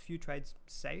you've got a few trades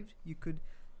saved, you could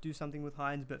do something with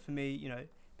Hines. But for me,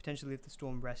 potentially if the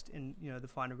Storm rest in, the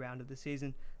final round of the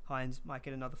season, Hines might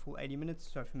get another full 80 minutes.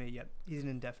 So for me, yeah, he's an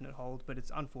indefinite hold, but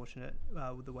it's unfortunate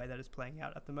with the way that it's playing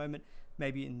out at the moment.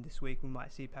 Maybe in this week we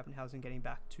might see Pappenhausen getting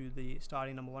back to the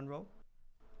starting number 1 role.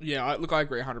 Yeah, I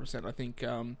agree 100%. I think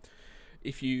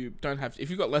if you've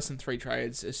got less than 3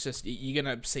 trades, it's just you're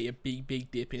gonna see a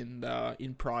big dip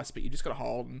in price, but you just got to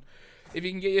hold. And if you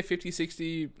can get your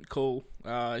 50-60, cool.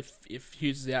 If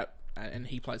Hughes is out and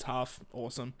he plays half,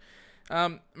 awesome.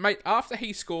 Mate, after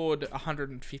he scored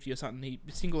 150 or something, he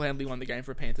single-handedly won the game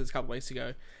for Panthers a couple of weeks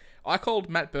ago. I called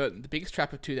Matt Burton the biggest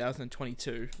trap of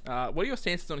 2022. What are your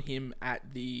stances on him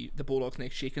at the Bulldogs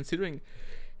next year, considering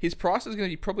his price is going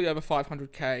to be probably over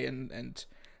 500k, and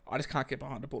I just can't get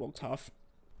behind a Bulldogs half.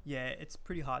 Yeah, it's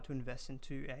pretty hard to invest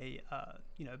into a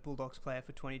Bulldogs player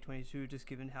for 2022, just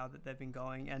given how that they've been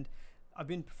going. And I've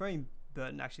been preferring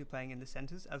Burton actually playing in the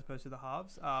centres as opposed to the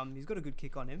halves. He's got a good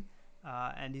kick on him.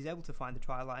 And he's able to find the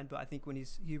try line, but I think when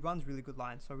he runs really good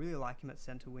lines, so I really like him at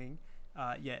centre wing.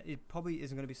 It probably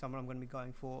isn't going to be someone I'm going to be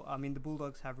going for. I mean, the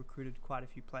Bulldogs have recruited quite a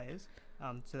few players,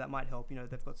 so that might help.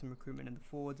 They've got some recruitment in the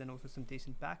forwards and also some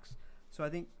decent backs. So I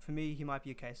think for me, he might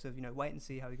be a case of, wait and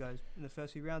see how he goes in the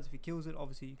first few rounds. If he kills it,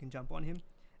 obviously you can jump on him.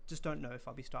 Just don't know if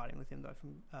I'll be starting with him though.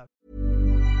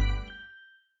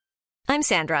 I'm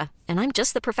Sandra, and I'm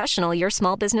just the professional your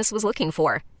small business was looking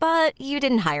for. But you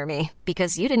didn't hire me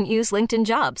because you didn't use LinkedIn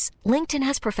Jobs. LinkedIn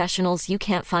has professionals you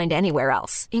can't find anywhere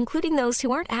else, including those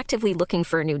who aren't actively looking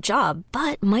for a new job,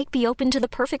 but might be open to the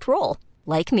perfect role,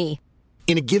 like me.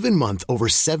 In a given month, over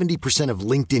 70% of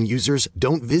LinkedIn users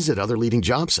don't visit other leading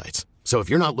job sites. So if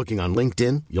you're not looking on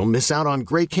LinkedIn, you'll miss out on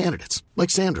great candidates like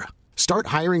Sandra. Start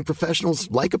hiring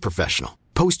professionals like a professional.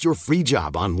 Post your free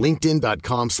job on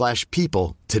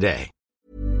linkedin.com/people today.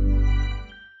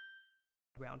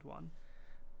 Round 1.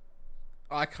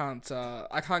 I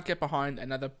can't get behind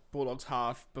another Bulldogs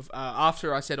half.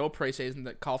 After I said all preseason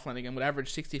that Kyle Flanagan would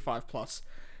average 65 plus,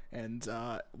 and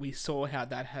we saw how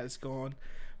that has gone.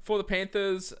 For the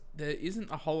Panthers, there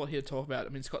isn't a whole lot here to talk about. I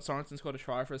mean, Scott Sorensen's got a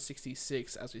try for a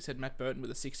 66, as we said, Matt Burton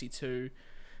with a 62,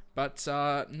 but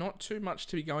not too much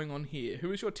to be going on here.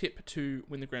 Who is your tip to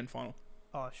win the grand final?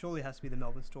 Oh, surely it has to be the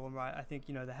Melbourne Storm, right? I think,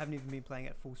 they haven't even been playing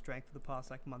at full strength for the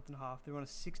past month and a half. They're on a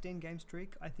 16-game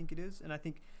streak, I think it is. And I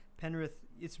think Penrith,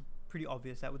 it's pretty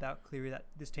obvious that without Cleary, that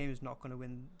this team is not going to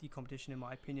win the competition, in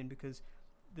my opinion, because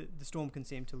the Storm can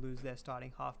seem to lose their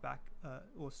starting halfback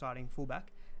or starting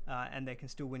fullback, and they can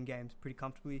still win games pretty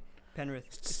comfortably. Penrith,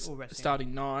 it's all resting.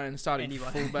 Starting 9, starting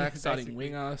fullback, starting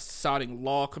winger, starting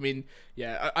lock. I mean,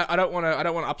 yeah, I don't want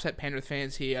to upset Penrith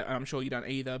fans here. I'm sure you don't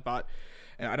either, but...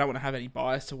 And I don't want to have any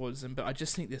bias towards them, but I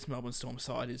just think this Melbourne Storm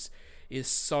side is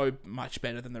so much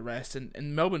better than the rest.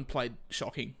 And Melbourne played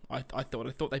shocking. I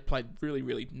thought they played really,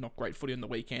 really not great footy on the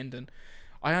weekend. And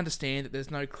I understand that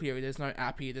there's no Cleary, there's no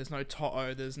Appy, there's no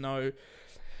To'o, there's no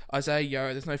Isaiah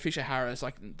Yeo, there's no Fisher Harris.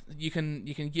 Like you can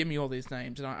give me all these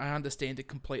names, and I understand it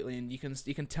completely. And you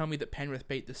can tell me that Penrith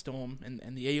beat the Storm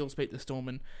and the Eels beat the Storm,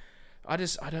 and I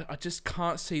just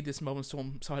can't see this Melbourne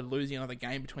Storm side losing another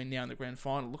game between now and the grand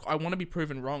final. Look, I want to be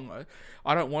proven wrong.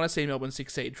 I don't want to see Melbourne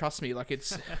succeed. Trust me.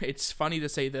 It's funny to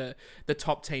see the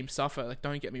top team suffer.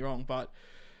 Don't get me wrong, but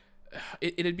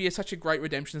it'd be such a great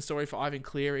redemption story for Ivan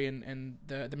Cleary and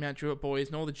the Mount Druitt boys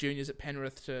and all the juniors at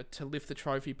Penrith to lift the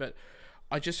trophy. But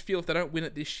I just feel if they don't win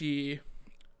it this year,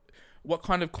 what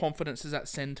kind of confidence does that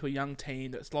send to a young team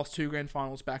that's lost 2 grand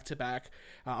finals back to back?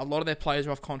 A lot of their players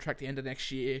are off contract at the end of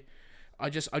next year. I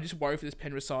just worry for this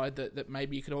Penrith side that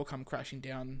maybe it could all come crashing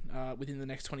down within the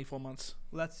next 24 months.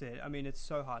 Well, that's it. I mean, it's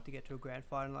so hard to get to a grand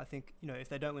final. I think, if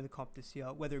they don't win the comp this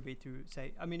year, whether it be through,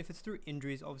 if it's through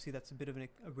injuries, obviously that's a bit of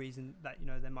a reason that,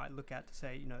 they might look at to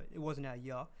say, it wasn't our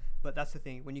year. But that's the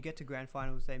thing. When you get to grand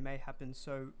finals, they may happen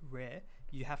so rare.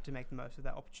 You have to make the most of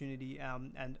that opportunity.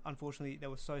 And unfortunately, they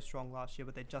were so strong last year,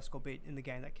 but they just got beat in the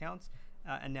game that counts.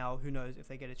 And now, who knows if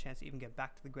they get a chance to even get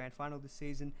back to the grand final this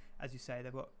season. As you say,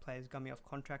 they've got players coming off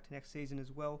contract next season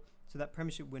as well. So that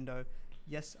premiership window,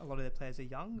 yes, a lot of their players are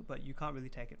young, but you can't really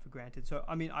take it for granted. So,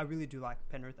 I mean, I really do like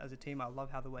Penrith as a team. I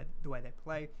love how the way they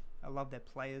play. I love their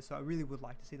players. So I really would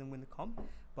like to see them win the comp.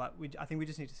 But I think we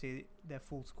just need to see their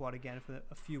full squad again for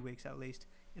a few weeks at least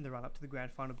in the run-up to the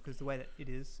grand final, because the way that it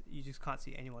is, you just can't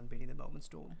see anyone beating the Melbourne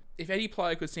Storm. If any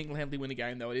player could single-handedly win a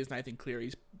game, though, it is Nathan Cleary.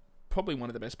 He's probably one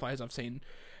of the best players I've seen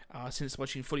since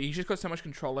watching footy. He's just got so much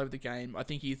control over the game. I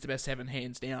think he's the best seven,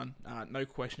 hands down, no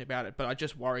question about it. But I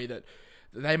just worry that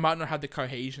they might not have the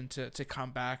cohesion to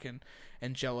come back and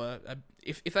gel.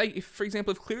 If for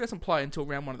example, if Cleary doesn't play until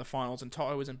round one of the finals and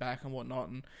Toto isn't back and whatnot,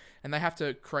 and they have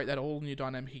to create that all new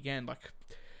dynamic again, like,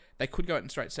 they could go out in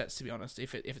straight sets, to be honest,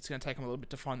 if it's going to take them a little bit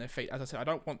to find their feet. As I said, I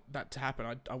don't want that to happen.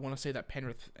 I want to see that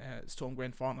Penrith Storm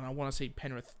grand final, and I want to see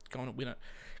Penrith go on and win it,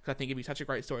 because I think it'd be such a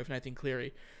great story for Nathan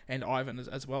Cleary and Ivan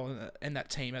as well, and that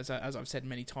team, as I've said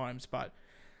many times. But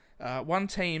one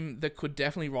team that could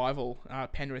definitely rival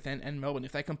Penrith and Melbourne,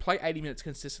 if they can play 80 minutes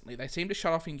consistently. They seem to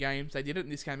shut off in games. They did it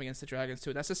in this game against the Dragons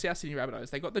too. That's the South Sydney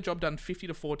Rabbitohs. They got the job done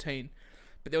 50-14.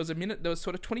 But there was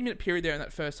sort of 20-minute period there in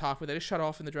that first half where they just shut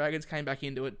off and the Dragons came back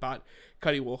into it. But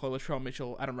Cody Walker, Latrell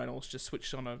Mitchell, Adam Reynolds just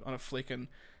switched on a flick and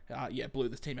blew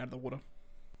this team out of the water.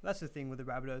 That's the thing with the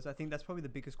Rabbitohs. I think that's probably the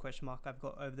biggest question mark I've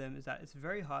got over them, is that it's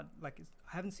very hard. I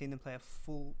haven't seen them play a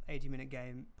full 80-minute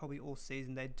game probably all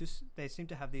season. They seem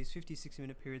to have these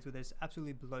 50-60-minute periods where they just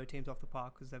absolutely blow teams off the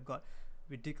park, because they've got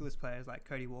ridiculous players like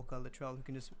Cody Walker, Latrell, who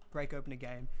can just break open a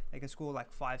game. They can score like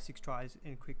 5-6 tries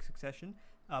in quick succession.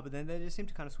 But then they just seem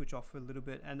to kind of switch off for a little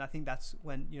bit, and I think that's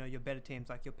when your better teams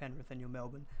like your Penrith and your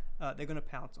Melbourne, they're going to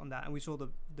pounce on that. And we saw the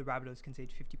Rabbitohs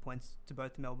concede 50 points to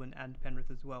both Melbourne and Penrith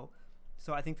as well.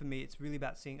 So I think for me, it's really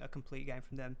about seeing a complete game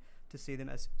from them to see them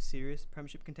as serious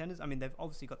premiership contenders. I mean, they've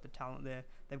obviously got the talent there,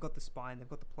 they've got the spine, they've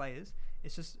got the players.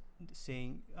 It's just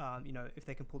seeing, if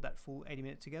they can pull that full 80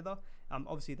 minutes together.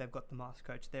 Obviously, they've got the master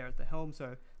coach there at the helm,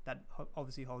 so that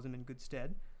obviously holds them in good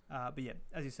stead. But yeah,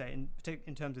 as you say,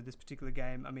 in terms of this particular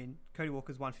game, I mean, Cody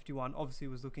Walker's 151 obviously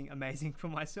was looking amazing for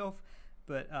myself.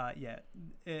 But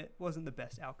it wasn't the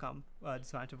best outcome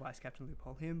deciding to vice-captain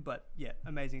loophole him. But yeah,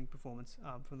 amazing performance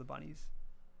from the Bunnies.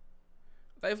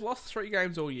 They've lost 3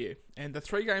 games all year, and the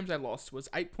 3 games they lost was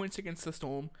 8 points against the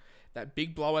Storm, that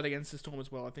big blowout against the Storm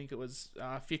as well. I think it was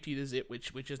 50-0,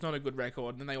 which is not a good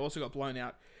record. And then they also got blown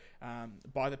out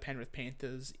by the Penrith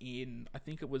Panthers in, I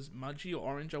think it was Mudgee or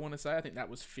Orange, I want to say. I think that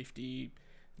was 50-0.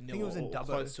 I think it was in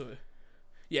Dubbo.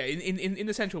 Yeah, in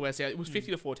the Central West, yeah, it was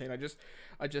 50-14.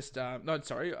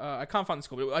 I can't find the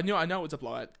score, but I know it was a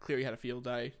blowout. Cleary had a field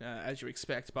day, as you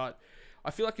expect, but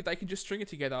I feel like if they can just string it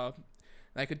together,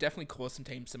 they could definitely cause some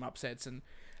teams some upsets. And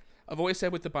I've always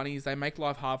said with the Bunnies, they make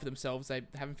life hard for themselves. They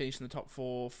haven't finished in the top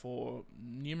 4 for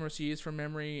numerous years from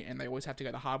memory, and they always have to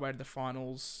go the hard way to the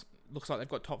finals. Looks like they've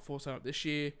got top 4 set up this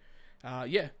year.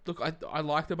 Look, I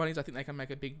like the Bunnies. I think they can make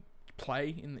a big play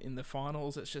in the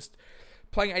finals. It's just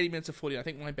playing 80 minutes of footy. I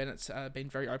think Wayne Bennett's been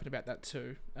very open about that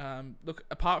too. Look,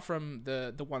 apart from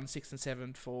the 1, 6 and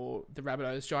 7 for the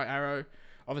Rabbitohs, Jai Arrow,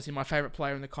 obviously my favourite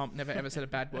player in the comp, never ever said a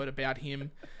bad word about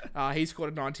him. He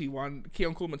scored a 91.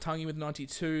 Keon Kulmatungi with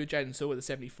 92. Jaden Sewer with a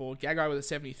 74. Gagai with a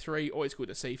 73. Always good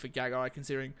to see for Gagai,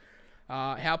 considering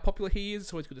how popular he is.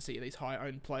 It's always good to see these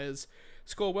high-owned players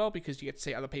score well, because you get to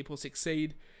see other people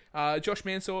succeed. Josh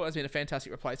Mansour has been a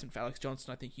fantastic replacement for Alex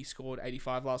Johnson. I think he scored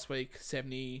 85 last week,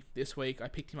 70 this week. I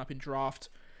picked him up in draft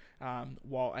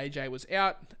while AJ was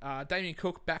out. Damien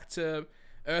Cook back to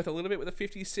earth a little bit with a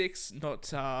 56. Not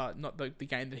the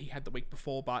game that he had the week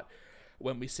before, but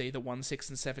when we see the 1, 6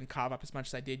 and 7 carve up as much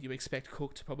as they did, you expect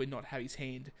Cook to probably not have his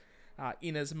hand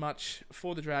in as much.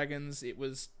 For the Dragons, it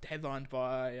was headlined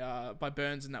by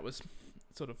Burns, and that was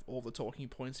sort of all the talking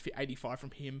points for 85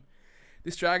 from him.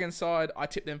 This Dragons side, I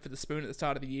tipped them for the spoon at the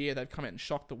start of the year. They've come out and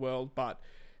shocked the world, but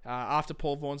after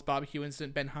Paul Vaughan's barbecue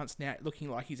incident, Ben Hunt's now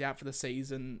looking like he's out for the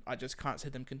season. I just can't see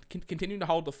them continuing to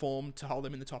hold the form to hold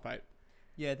them in the top 8.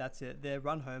 Yeah, that's it. Their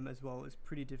run home as well is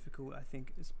pretty difficult. I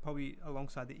think it's probably,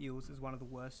 alongside the Eels, is one of the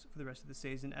worst for the rest of the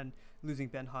season. And losing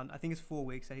Ben Hunt, I think it's 4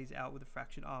 weeks that he's out with a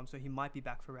fractured arm, so he might be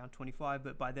back for around 25,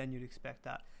 but by then you'd expect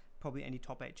that probably any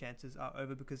top 8 chances are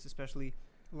over, because especially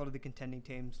a lot of the contending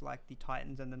teams like the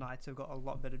Titans and the Knights have got a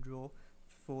lot better draw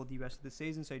for the rest of the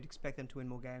season, so you'd expect them to win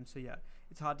more games. So yeah,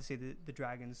 it's hard to see the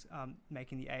Dragons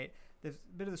making the 8. There's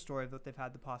a bit of the story of what they've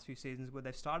had the past few seasons where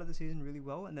they've started the season really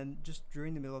well, and then just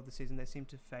during the middle of the season they seem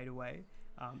to fade away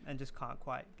and just can't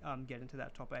quite get into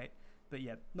that top 8. But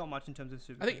yeah, not much in terms of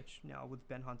Supercoach now with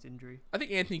Ben Hunt's injury. I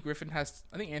think Anthony Griffin has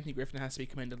to be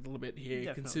commended a little bit here,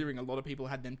 definitely, considering a lot of people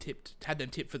had them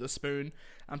tipped for the spoon.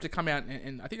 To come out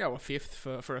and I think they were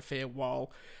 5th for a fair while.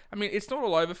 I mean, it's not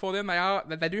all over for them.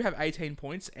 They do have 18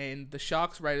 points, and the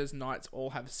Sharks, Raiders, Knights all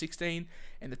have 16,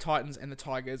 and the Titans and the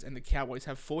Tigers and the Cowboys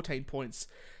have 14 points.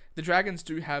 The Dragons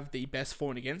do have the best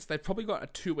for and against. They've probably got a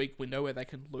 2-week window where they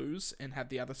can lose and have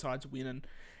the other sides win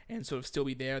and sort of still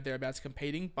be thereabouts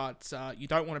competing. But you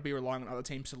don't want to be relying on other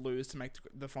teams to lose to make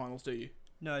the finals, do you?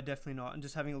 No, definitely not. And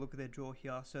just having a look at their draw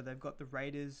here, so they've got the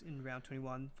Raiders in round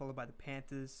 21, followed by the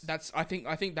Panthers. I think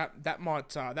that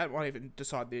might even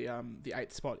decide the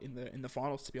 8th spot in the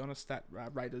finals. To be honest, that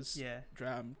Raiders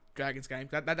Dragons game,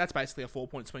 that's basically a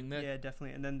 4-point swing there. Yeah,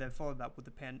 definitely. And then they've followed up with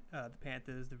the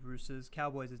Panthers, the Roosters.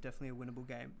 Cowboys is definitely a winnable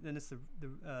game. Then it's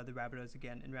the Rabbitohs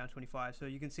again in round 25. So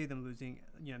you can see them losing,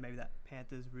 maybe that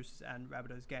Panthers, Roosters, and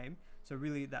Rabbitohs game. So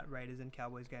really, that Raiders and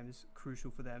Cowboys game is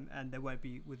crucial for them, and they won't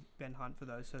be with Ben Hunt for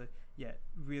those. So yeah,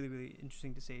 really, really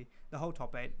interesting to see the whole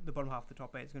top 8. The bottom half of the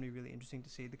top 8 is going to be really interesting to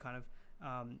see the kind of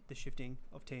the shifting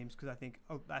of teams, because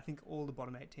I think all the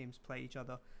bottom 8 teams play each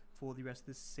other for the rest of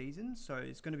this season. So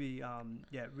it's going to be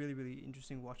really, really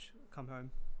interesting watch come home.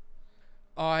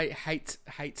 I hate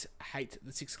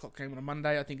the 6 o'clock game on a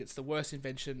Monday. I think it's the worst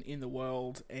invention in the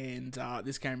world, and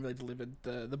this game really delivered.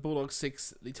 The Bulldogs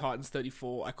 6, the Titans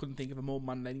 34. I couldn't think of a more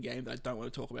mundane game that I don't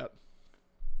want to talk about.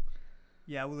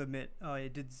 Yeah, I will admit, I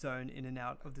did zone in and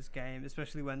out of this game,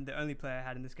 especially when the only player I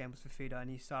had in this game was Fafita,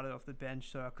 and he started off the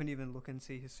bench, so I couldn't even look and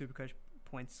see his Supercoach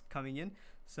points coming in.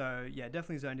 So yeah,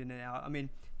 definitely zoned in and out. I mean,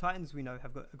 Titans we know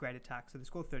have got a great attack, so they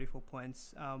scored 34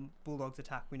 points. Bulldogs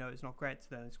attack we know is not great, so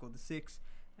they only scored the 6.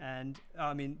 And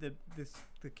I mean,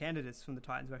 the candidates from the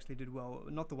Titans actually did well,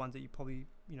 not the ones that you probably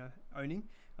owning.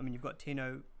 I mean, you've got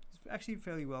Tino, actually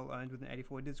fairly well owned with an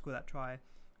 84. He did score that try.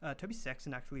 Toby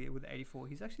Sexton actually with 84.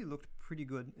 He's actually looked pretty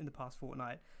good in the past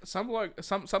fortnight. Some bloke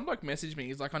messaged me.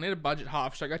 He's like, I need a budget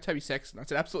half. Should I go Toby Sexton? I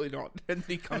said, absolutely not. And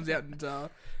he comes out and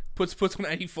puts on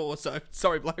 84. So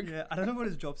sorry, bloke. Yeah, I don't know what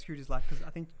his job security is like, because I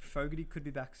think Fogarty could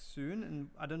be back soon, and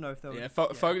I don't know if they'll.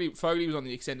 Fogarty was on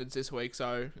the extended this week.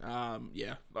 So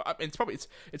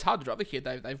it's hard to drop the kid.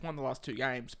 They've won the last 2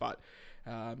 games, but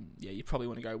you probably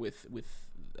want to go with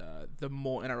the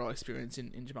more NRL experience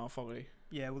in Jamal Fogarty.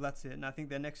 Yeah, well, that's it. And I think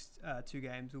their next 2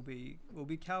 games will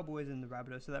be Cowboys and the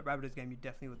Rabbitohs. So that Rabbitohs game, you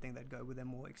definitely would think they'd go with their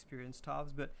more experienced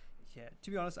halves. But yeah,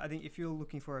 to be honest, I think if you're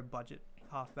looking for a budget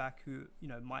halfback who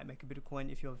might make a bit of coin,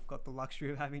 if you've got the luxury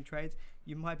of having trades,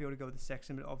 you might be able to go with the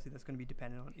Sexton. But obviously, that's going to be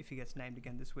dependent on if he gets named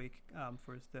again this week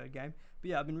for his 3rd game.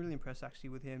 But yeah, I've been really impressed actually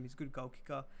with him. He's a good goal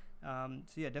kicker.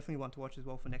 So yeah, definitely one to watch as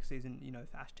well for next season.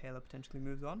 If Ash Taylor potentially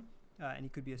moves on, and he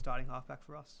could be a starting halfback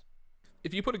for us.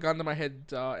 If you put a gun to my head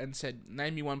and said,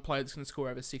 name me one player that's going to score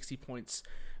over 60 points,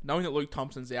 knowing that Luke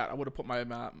Thompson's out, I would have put my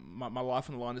life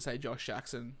on the line to say Josh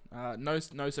Jackson.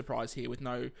 No surprise here with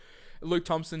no Luke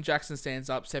Thompson. Jackson stands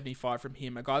up, 75 from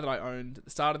him. A guy that I owned at the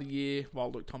start of the year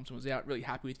while Luke Thompson was out. Really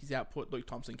happy with his output. Luke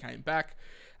Thompson came back.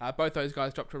 Both those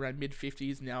guys dropped to around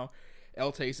mid-50s. Now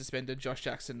LT suspended. Josh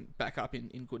Jackson back up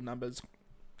in good numbers.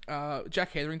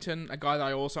 Jack Hetherington, a guy that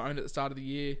I also owned at the start of the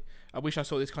year. I wish I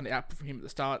saw this kind of output from him at the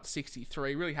start.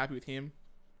 63, really happy with him.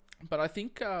 But I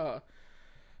think,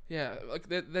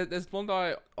 there's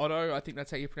Blondie Otto. I think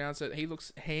that's how you pronounce it. He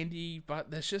looks handy,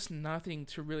 but there's just nothing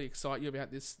to really excite you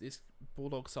about this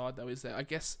Bulldog side, though, is there? I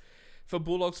guess for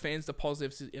Bulldogs fans, the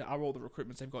positives are all the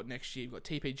recruitments they've got next year. You've got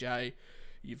TPJ,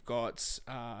 you've got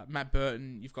Matt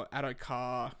Burton, you've got Addo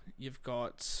Carr, you've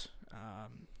got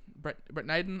Brett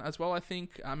Naden as well, I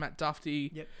think. Matt Duffy.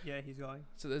 Yep, yeah, he's going.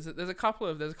 So there's a couple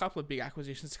of big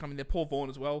acquisitions coming there. Paul Vaughan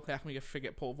as well. How can we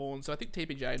forget Paul Vaughan? So I think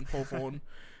TPJ and Paul Vaughan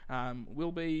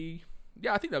will be.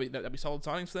 Yeah, I think they'll be solid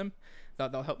signings for them.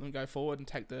 They'll help them go forward and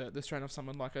take the strain off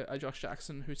someone like a Josh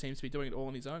Jackson, who seems to be doing it all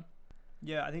on his own.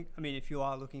 Yeah, I mean, if you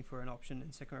are looking for an option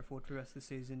in second row forward for the rest of the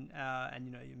season,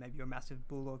 and maybe you're a massive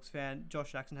Bulldogs fan,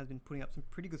 Josh Jackson has been putting up some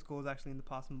pretty good scores actually in the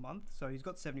past month. So he's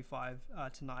got 75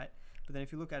 tonight. But then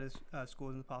if you look at his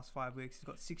scores in the past 5 weeks, he's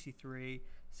got 63,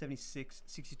 76,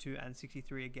 62, and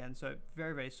 63 again. So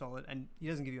very, very solid. And he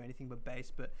doesn't give you anything but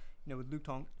base. But with Luke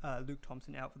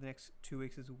Thompson out for the next 2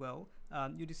 weeks as well,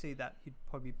 you just see that he'd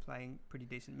probably be playing pretty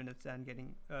decent minutes and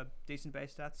getting decent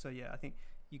base stats. So yeah, I think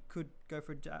you could go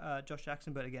for Josh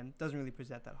Jackson, but again, doesn't really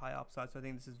present that high upside. So I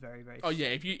think this is very, very. Oh yeah,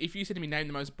 if you said to me name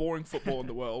the most boring football in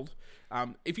the world,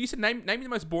 if you said name me the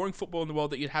most boring football in the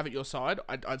world that you'd have at your side,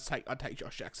 I'd take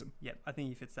Josh Jackson. Yep, I think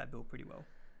he fits that bill pretty well.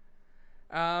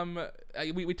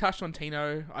 We touched on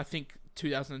Tino. I think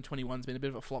 2021's been a bit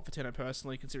of a flop for Tino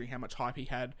personally, considering how much hype he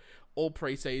had all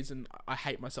preseason. I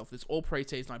hate myself for this. All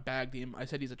preseason, I bagged him. I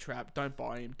said he's a trap. Don't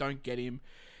buy him. Don't get him.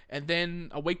 And then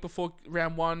a week before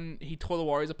round 1, he tore the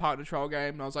Warriors apart in a trial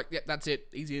game, and I was like, yep, that's it.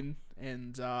 He's in.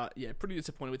 And pretty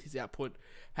disappointed with his output.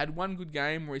 Had one good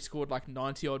game where he scored like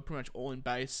 90 odd, pretty much all in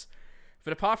base.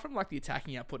 But apart from like the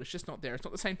attacking output, it's just not there. It's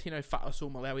not the same Tino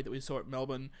Fa'asul Malawi that we saw at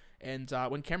Melbourne. And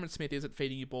when Cameron Smith isn't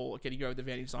feeding you ball or getting you over the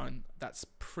vantage zone, that's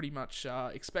pretty much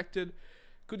expected.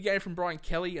 Good game from Brian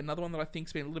Kelly, another one that I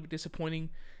think's been a little bit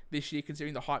disappointing this year,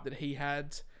 considering the hype that he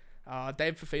had.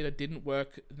 Dave Fafita didn't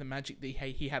work the magic that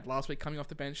he had last week coming off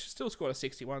the bench. Still scored a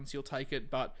 61, so you'll take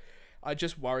it. But I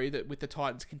just worry that with the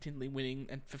Titans continually winning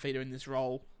and Fafita in this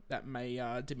role, that may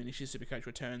diminish his Supercoach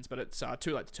returns. But it's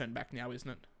too late to turn back now, isn't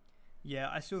it?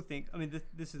 Yeah, I still think, I mean,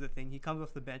 this is the thing. He comes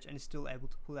off the bench and is still able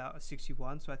to pull out a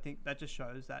 61. So I think that just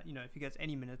shows that, if he gets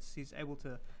any minutes, he's able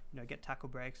to, get tackle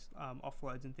breaks,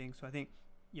 offloads and things. So I think,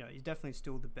 he's definitely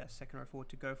still the best second row forward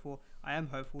to go for. I am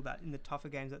hopeful that in the tougher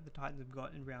games that the Titans have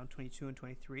got in round 22 and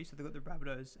 23, so they've got the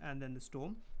Rabbitohs and then the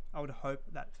Storm, I would hope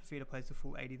that Fafita plays the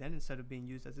full 80 then instead of being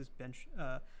used as this bench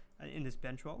in this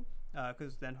bench role,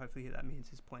 because then hopefully that means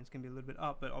his points can be a little bit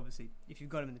up. But obviously, if you've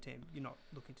got him in the team, you're not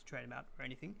looking to trade him out or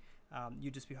anything.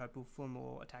 You'd just be hopeful for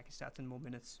more attacking stats and more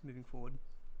minutes moving forward.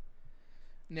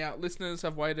 Now, listeners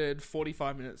have waited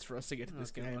 45 minutes for us to get to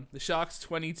this game. The Sharks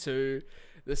 22,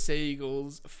 the Sea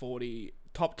Eagles 40,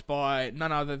 topped by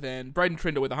none other than Braden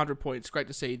Trinder with 100 points. Great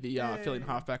to see the fill-in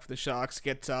halfback for the Sharks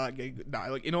get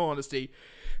in all honesty,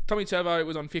 Tommy Turbo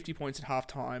was on 50 points at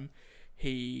halftime.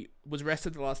 He was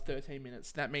rested the last 13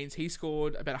 minutes. That means he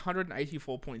scored about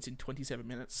 184 points in 27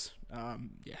 minutes.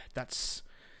 That's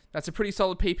a pretty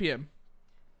solid PPM.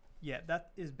 Yeah, that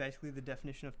is basically the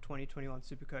definition of 2021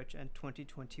 Supercoach and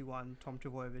 2021 Tom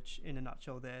Trbojevic in a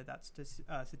nutshell there. That's the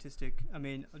statistic. I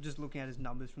mean, just looking at his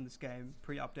numbers from this game,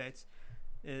 pre-updates,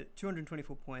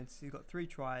 224 points. He's got 3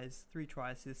 tries, 3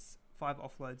 try assists, 5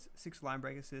 offloads, 6 line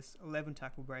break assists, 11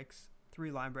 tackle breaks,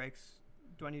 3 line breaks.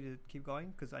 Do I need to keep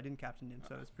going? Because I didn't captain him,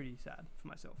 so it's pretty sad for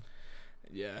myself.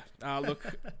 Yeah.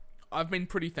 Look, I've been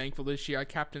pretty thankful this year. I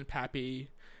captained Pappy.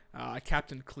 I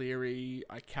captained Cleary.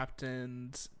 I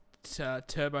captained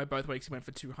Turbo both weeks. He went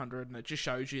for 200, and it just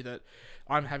shows you that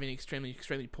I'm having an extremely,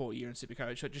 extremely poor year in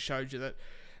Supercoach. So it just shows you that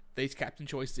these captain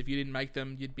choices, if you didn't make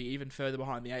them, you'd be even further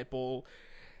behind the 8 ball.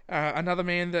 Another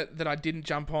man that I didn't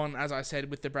jump on, as I said,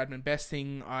 with the Bradman Best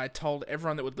thing, I told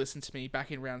everyone that would listen to me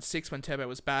back in round 6 when Turbo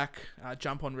was back,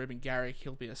 jump on Ruben Garrick.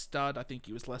 He'll be a stud. I think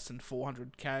he was less than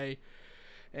 400k.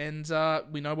 And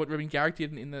we know what Ruben Garrick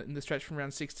did in the stretch from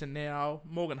round 6 to now.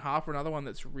 Morgan Harper, another one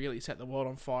that's really set the world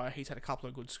on fire. He's had a couple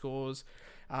of good scores.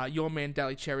 Your man,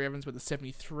 Daly Cherry Evans, with a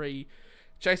 73.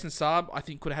 Jason Saab, I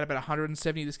think, could have had about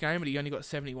 170 this game, but he only got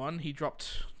 71. He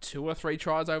dropped 2 or 3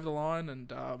 tries over the line,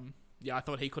 and I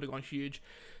thought he could have gone huge.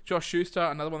 Josh Schuster,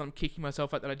 another one that I'm kicking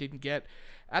myself at that I didn't get.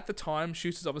 At the time,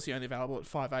 Schuster's obviously only available at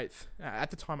 5/8. At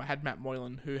the time, I had Matt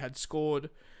Moylan, who had scored...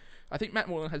 I think Matt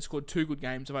Moylan had scored 2 good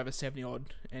games of over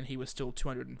 70-odd, and he was still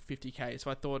 250k.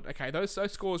 So I thought, okay, those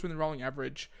scores were in the rolling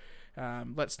average.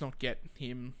 Let's not get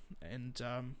him, and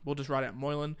we'll just write out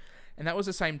Moylan. And that was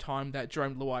the same time that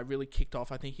Jerome Luai really kicked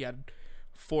off. I think he had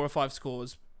 4 or 5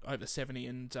 scores over 70,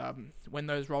 and when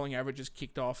those rolling averages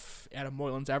kicked off out of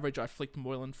Moylan's average, I flicked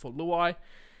Moylan for Luai,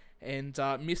 and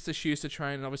missed the Schuster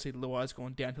train, and obviously Luai's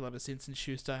gone downhill ever since, and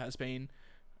Schuster has been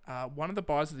one of the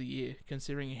buys of the year,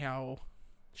 considering how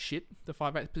shit the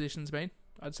 5/8 position's been,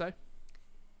 I'd say.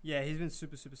 Yeah, he's been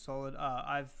super, super solid.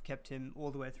 I've kept him all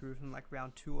the way through from like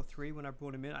round 2 or 3 when I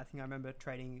brought him in. I think I remember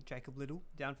trading Jacob Little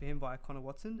down for him via Connor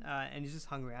Watson, and he's just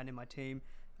hung around in my team.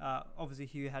 Obviously,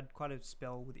 he had quite a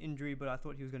spell with injury, but I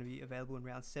thought he was going to be available in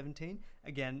round 17,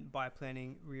 again, by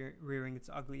planning rearing its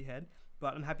ugly head.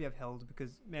 But I'm happy I've held,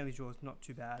 because Manly Jaw's not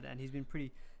too bad, and he's been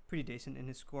pretty decent in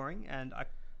his scoring, and I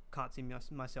can't see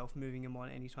myself moving him on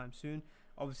anytime soon.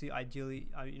 Obviously, ideally,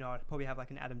 I'd probably have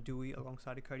like an Adam Dewey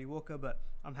alongside a Cody Walker, but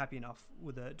I'm happy enough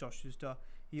with Josh Schuster.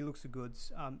 He looks the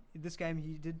goods. This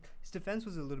game, his defense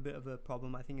was a little bit of a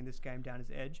problem, I think, in this game down his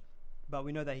edge, but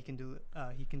we know that he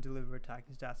can deliver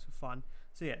attacking stats for fun.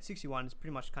 So yeah, 61 is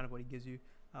pretty much kind of what he gives you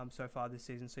so far this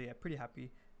season. So yeah, pretty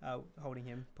happy holding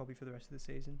him probably for the rest of the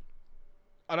season.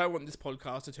 I don't want this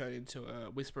podcast to turn into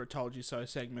a Whisperer Told You So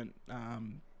segment,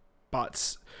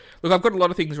 but look, I've got a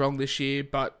lot of things wrong this year,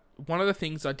 but one of the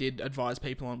things I did advise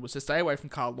people on was to stay away from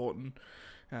Carl Lawton.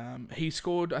 He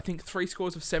scored, I think, 3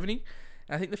 scores of 70.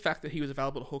 And I think the fact that he was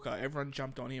available at hooker, everyone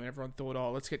jumped on him and everyone thought,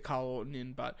 oh, let's get Carl Lawton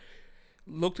in. But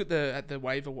looked at the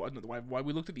waiver, not the waiver wire,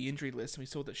 we looked at the injury list and we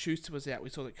saw that Schuster was out, we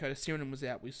saw that Curtis Sirenin was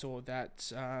out, we saw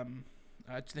that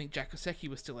I think Jack Kosecki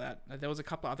was still out. There was a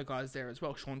couple of other guys there as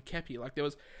well, Sean Kepi. Like, there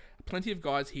was plenty of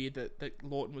guys here that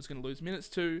Lawton was going to lose minutes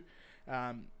to.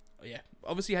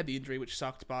 Obviously he had the injury, which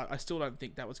sucked, but I still don't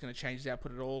think that was going to change his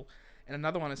output at all. And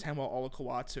another one is Hanwell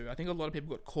Olakau'atu. I think a lot of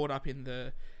people got caught up in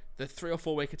the 3 or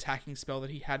 4 week attacking spell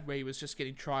that he had where he was just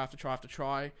getting try after try after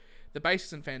try. The base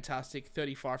isn't fantastic.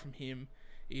 35 from him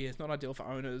is not ideal for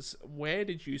owners. Where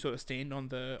did you sort of stand on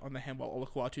the Hanwell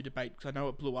Olakau'atu debate? Because I know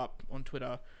it blew up on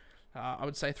Twitter. I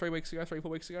would say 3 4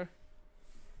 weeks ago.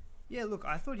 Yeah, look,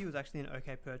 I thought he was actually an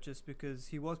okay purchase because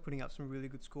he was putting up some really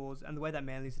good scores, and the way that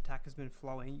Manly's attack has been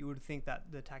flowing, you would think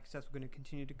that the attack stats were going to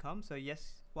continue to come. So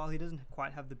yes, while he doesn't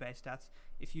quite have the base stats,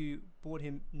 if you bought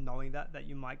him knowing that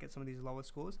you might get some of these lower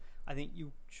scores, I think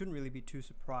you shouldn't really be too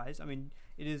surprised. I mean,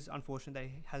 it is unfortunate that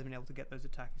he hasn't been able to get those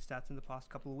attacking stats in the past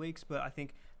couple of weeks, but I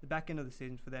think the back end of the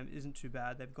season for them isn't too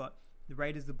bad. They've got the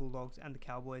Raiders, the Bulldogs, and the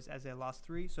Cowboys as their last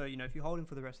 3. So, if you hold him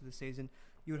for the rest of the season,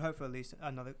 you would hope for at least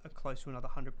close to another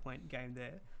 100-point game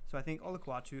there. So I think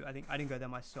Olakau'atu, I didn't go there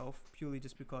myself, purely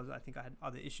just because I think I had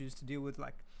other issues to deal with,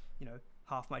 like,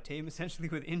 half my team essentially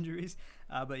with injuries.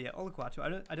 But yeah,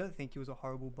 Olakau'atu, I don't think he was a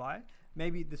horrible buy.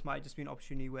 Maybe this might just be an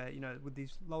opportunity where, with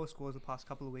these lower scores the past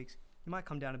couple of weeks, he might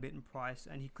come down a bit in price,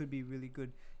 and he could be really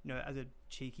good, as a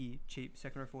cheap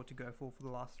second row forward to go for the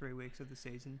last 3 weeks of the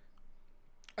season.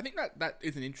 I think that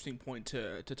is an interesting point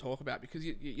to talk about, because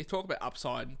you talk about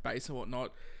upside and base and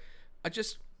whatnot.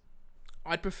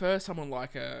 I'd prefer someone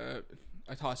like a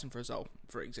Tyson Frizzell,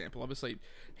 for example. Obviously,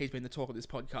 he's been the talk of this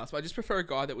podcast, but I just prefer a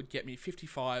guy that would get me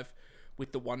 55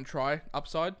 with the 1 try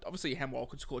upside. Obviously, Hanwell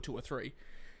could score 2 or 3.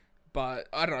 But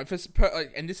I don't know,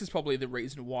 and this is probably the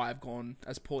reason why I've gone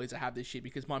as poorly as I have this year,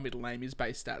 because my middle name is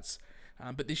base stats.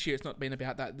 But this year it's not been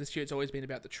about that. This year it's always been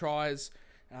about the tries,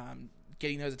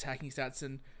 getting those attacking stats,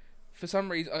 and for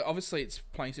some reason, obviously it's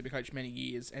playing Supercoach many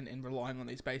years and relying on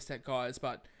these base stat guys,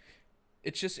 but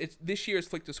it's this year has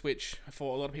flicked a switch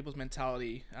for a lot of people's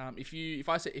mentality. If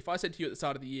I said to you at the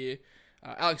start of the year,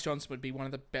 Alex Johnson would be one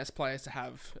of the best players to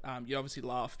have, you'd obviously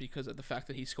laugh because of the fact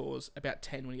that he scores about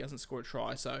 10 when he doesn't score a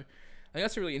try. So I think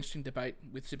that's a really interesting debate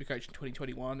with Supercoach in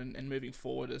 2021 and moving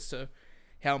forward as to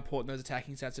how important those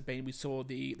attacking stats have been. We saw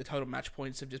the total match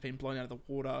points have just been blown out of the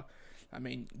water. I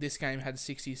mean, this game had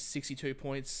 62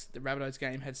 points. The Rabbitohs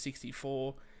game had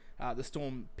 64. The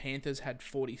Storm Panthers had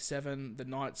 47. The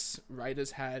Knights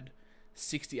Raiders had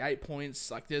 68 points.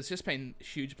 Like, there's just been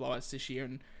huge blowouts this year,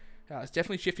 and it's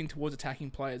definitely shifting towards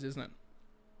attacking players, isn't it?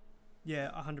 Yeah,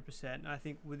 100%. And I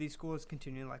think with these scores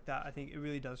continuing like that, I think it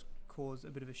really does cause a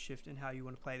bit of a shift in how you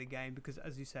want to play the game, because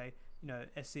as you say,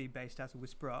 SC base stats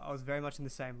whisperer, I was very much in the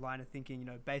same line of thinking,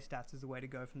 base stats is the way to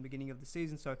go from the beginning of the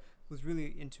season. So I was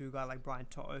really into a guy like Brian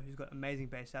To'o, who's got amazing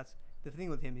base stats. The thing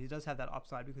with him, he does have that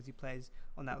upside because he plays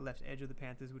on that left edge of the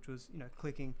Panthers, which was,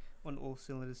 clicking on all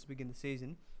cylinders to begin the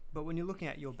season. But when you're looking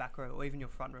at your back row or even your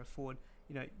front row forward,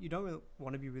 you don't really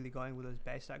want to be really going with those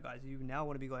base stat guys. You now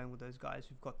want to be going with those guys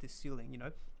who've got this ceiling,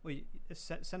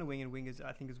 center wing and wingers,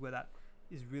 I think, is where that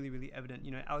is really, really evident.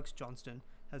 Alex Johnston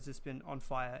has just been on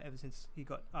fire ever since he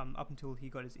got, up until he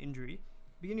got his injury.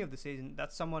 Beginning of the season,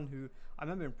 that's someone who, I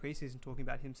remember in preseason talking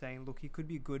about him saying, look, he could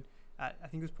be good at, I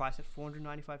think he was priced at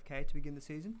 $495K to begin the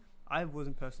season. I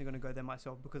wasn't personally going to go there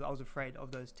myself because I was afraid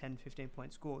of those 10, 15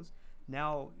 point scores.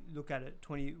 Now, look at it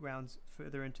 20 rounds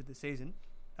further into the season.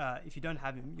 If you don't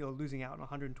have him, you're losing out on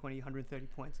 120, 130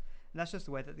 points. And that's just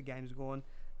the way that the game's gone.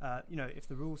 If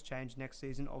the rules change next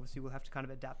season, obviously we'll have to kind of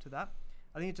adapt to that.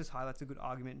 I think it just highlights a good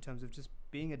argument in terms of just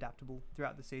being adaptable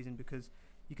throughout the season, because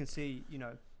you can see,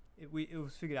 it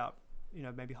was figured out,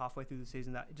 maybe halfway through the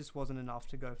season that it just wasn't enough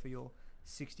to go for your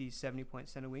 60, 70 point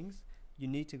center wings. You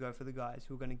need to go for the guys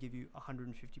who are going to give you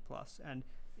 150 plus. And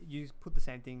you put the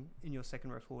same thing in your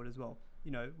second row forward as well.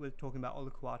 We're talking about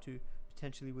Olakau'atu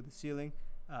potentially with the ceiling.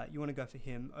 You want to go for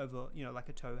him over, like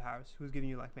a Tohu Harris, who's giving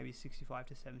you like maybe 65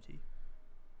 to 70.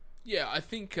 Yeah, I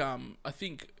think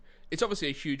it's obviously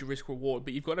a huge risk reward,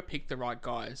 but you've got to pick the right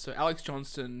guys. So Alex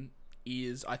Johnston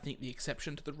is, I think, the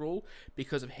exception to the rule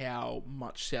because of how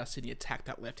much South Sydney attacked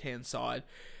that left-hand side.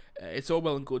 It's all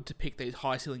well and good to pick these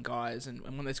high-ceiling guys, and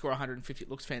when they score 150, it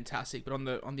looks fantastic. But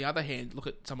on the other hand, look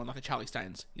at someone like a Charlie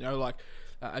Staines, like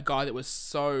a guy that was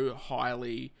so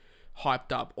highly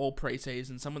hyped up all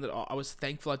preseason, someone that I was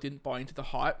thankful I didn't buy into the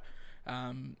hype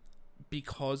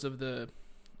because of the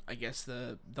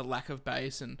lack of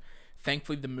base, and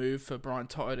thankfully the move for Brian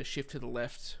Toto to shift to the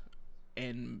left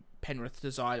and Penrith's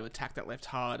desire to attack that left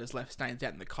hard has left Staines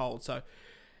out in the cold. So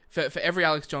for every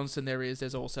Alex Johnston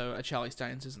there's also a Charlie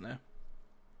Staines, isn't there?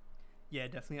 Yeah,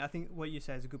 definitely. I think what you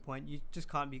say is a good point. You just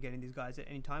can't be getting these guys at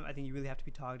any time. I think you really have to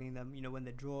be targeting them, when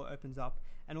their draw opens up,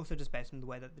 and also just based on the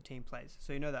way that the team plays.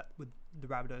 So that with the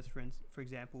Rabbitohs, for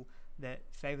example, they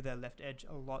favour their left edge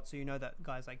a lot. So that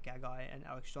guys like Gagai and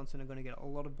Alex Johnston are going to get a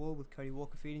lot of ball with Cody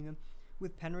Walker feeding them.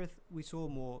 With Penrith, we saw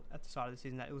more at the start of the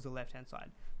season that it was the left-hand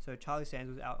side. So Charlie Staines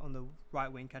was out on the right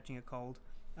wing catching a cold.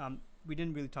 We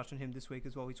didn't really touch on him this week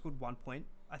as well. He scored 1 point.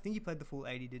 I think he played the full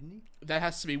 80, didn't he? That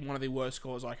has to be one of the worst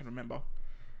scores I can remember.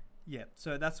 Yeah,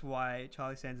 so that's why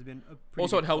Charlie Staines has been a pretty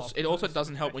Also, big it helps. flop. It also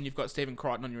doesn't help when you've got Stephen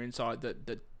Crichton on your inside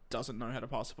that doesn't know how to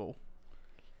pass the ball.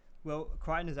 Well,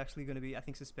 Crichton is actually going to be, I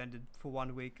think, suspended for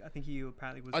 1 week. I think he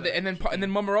apparently was. And then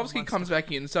Momirovski comes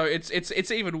back in, so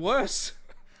it's even worse.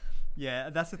 Yeah,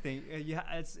 that's the thing.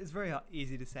 It's very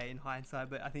easy to say in hindsight,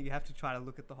 but I think you have to try to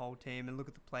look at the whole team and look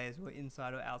at the players who are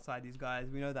inside or outside these guys.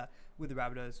 We know that with the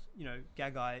Rabbitohs,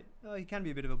 Gagai, he can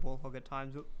be a bit of a ball hog at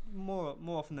times, but more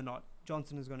often than not,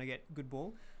 Johnson is going to get good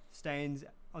ball. Staines,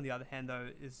 on the other hand, though,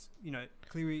 is,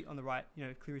 Cleary on the right,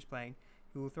 Cleary's playing.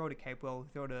 He will throw to Capewell,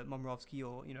 throw to Momirovski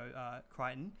or,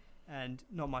 Crichton, and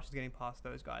not much is getting past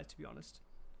those guys, to be honest.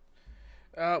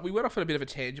 We went off on a bit of a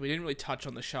tangent. We didn't really touch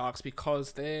on the Sharks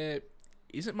because there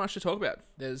isn't much to talk about.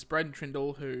 There's Braden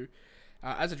Trindle, who,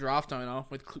 as a draft owner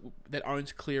that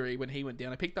owns Cleary, when he went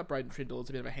down, I picked up Braden Trindle as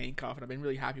a bit of a handcuff, and I've been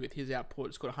really happy with his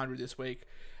output. Scored 100 this week.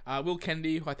 Will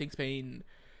Kennedy, who I think's been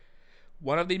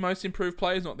one of the most improved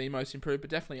players, not the most improved, but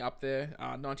definitely up there.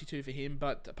 92 for him.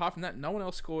 But apart from that, no one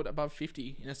else scored above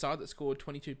 50 in a side that scored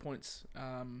 22 points.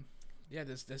 There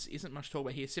isn't much to talk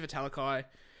about here. Siva Talakai.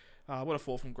 What a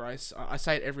fall from grace. I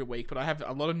say it every week, but I have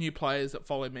a lot of new players that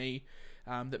follow me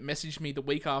that messaged me the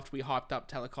week after we hyped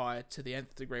up Talakai to the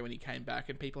nth degree when he came back,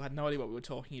 and people had no idea what we were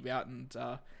talking about, and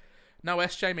no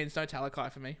SJ means no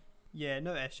Talakai for me. Yeah,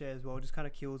 no SJ as well. Just kind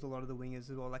of kills a lot of the wingers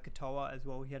as well, like Katoa as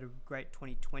well. He had a great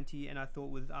 2020, and I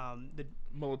thought with the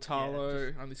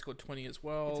Mulatalo only scored 20 as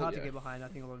well. It's hard to get behind. I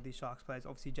think a lot of these Sharks players.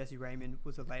 Obviously, Jesse Raymond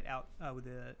was a late out with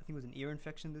I think it was an ear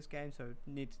infection this game, so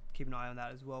need to keep an eye on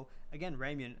that as well. Again,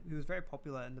 Raymond, who was very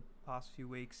popular in the past few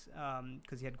weeks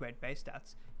because he had great base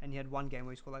stats, and he had one game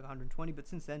where he scored like 120, but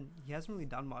since then he hasn't really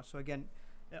done much. So again,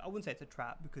 I wouldn't say it's a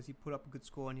trap because he put up a good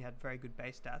score and he had very good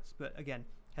base stats, but again,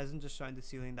 hasn't just shown the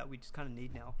ceiling that we just kind of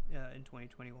need now in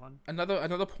 2021.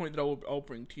 Another point that I'll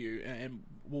bring to you, and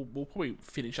we'll probably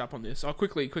finish up on this.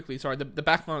 Quickly. Sorry, the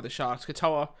back line of the Sharks: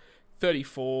 Katoa,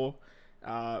 34,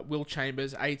 Will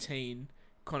Chambers, 18,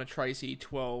 Connor Tracy,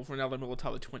 12, Ronaldo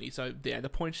Mulatalo, 20. So the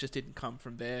points just didn't come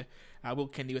from there. Will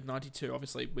Kennedy with 92.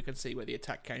 Obviously, we can see where the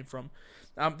attack came from.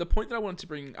 The point that I wanted to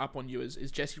bring up on you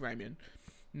is Jesse Raymond.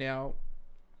 Now,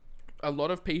 a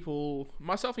lot of people,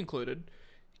 myself included,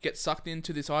 get sucked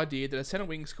into this idea that a centre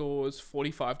wing scores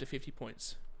 45 to 50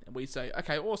 points. And we say,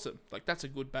 okay, awesome. Like, that's a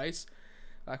good base.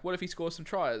 Like, what if he scores some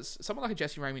tries? Someone like a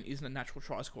Jesse Raymond isn't a natural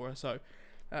try scorer. So,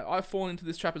 I've fallen into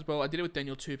this trap as well. I did it with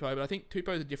Daniel Tupou, but I think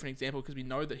Tupou is a different example because we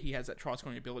know that he has that try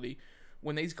scoring ability.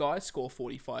 When these guys score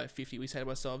 45, 50, we say to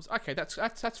ourselves, okay, that's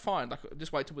fine. Like,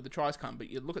 just wait till the tries come. But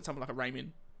you look at someone like a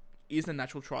Raymond, isn't a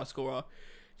natural try scorer.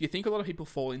 Do you think a lot of people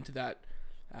fall into that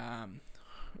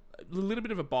a little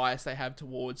bit of a bias they have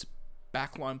towards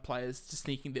backline players to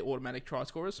sneaking their automatic try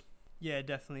scorers? Yeah,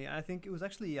 definitely. I think it was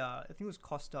actually, I think it was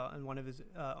Costa and one of his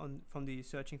from the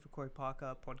Searching for Corey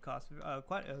Parker podcast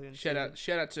quite early in the season.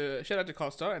 Shout out to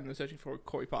Costa and the Searching for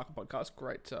Corey Parker podcast.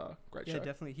 Great show. Yeah,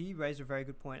 definitely. He raised a very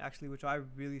good point actually, which I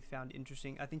really found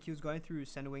interesting. I think he was going through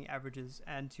center wing averages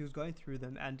and he was going through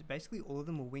them, and basically all of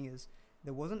them were wingers.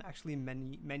 There wasn't actually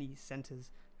many centers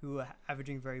who were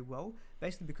averaging very well,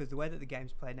 basically because the way that the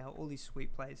game's played now, all these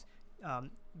sweep plays,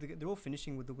 they're all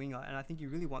finishing with the winger, and I think you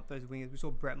really want those wingers. We saw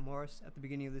Brett Morris at the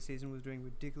beginning of the season was doing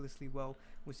ridiculously well.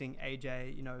 We're seeing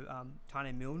AJ,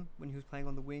 Taane Milne when he was playing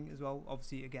on the wing as well.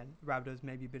 Obviously, again, Rabbitohs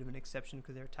may be a bit of an exception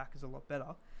because their attack is a lot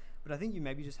better, but I think you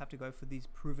maybe just have to go for these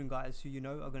proven guys who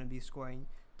are going to be scoring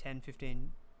 10,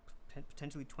 15,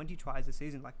 potentially 20 tries a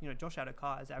season. Like, Josh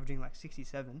Adokar is averaging like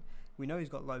 67. We know he's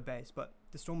got low base, but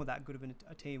the Storm are that good of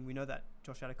a team. We know that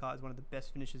Josh Adokar is one of the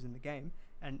best finishers in the game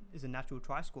and is a natural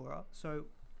try scorer. So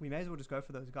we may as well just go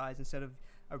for those guys instead of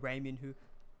a Raymond who,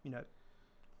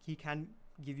 he can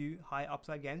give you high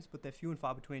upside games, but they're few and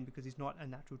far between because he's not a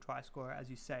natural try scorer, as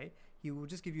you say. He will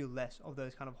just give you less of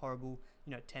those kind of horrible,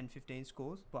 10, 15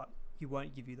 scores, but he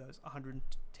won't give you those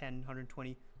 110,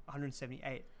 120,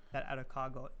 178 that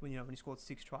Adokar got when he scored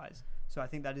 6 tries. So I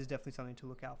think that is definitely something to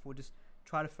look out for. Just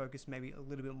try to focus maybe a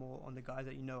little bit more on the guys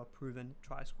that are proven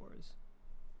try scorers.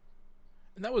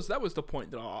 And that was the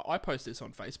point that I posted this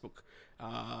on Facebook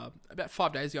about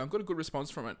 5 days ago. I got a good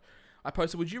response from it. I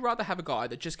posted, would you rather have a guy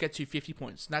that just gets you 50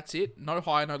 points, and that's it, no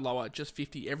higher, no lower, just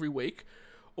 50 every week?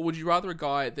 Or would you rather a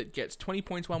guy that gets 20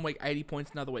 points one week, 80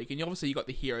 points another week? And obviously you got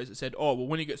the heroes that said, oh, well,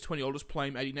 when he gets 20, I'll just play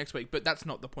him 80 next week. But that's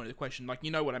not the point of the question. Like,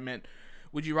 you know what I meant.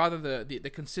 Would you rather the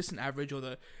consistent average or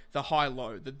the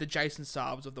high-low, the Jason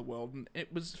Saabs of the world? And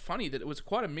it was funny that it was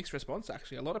quite a mixed response,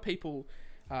 actually. A lot of people,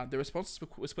 the responses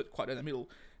were split quite in the middle.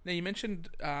 Now, you mentioned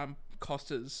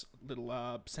Costa's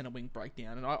little centre wing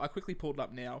breakdown, and I quickly pulled it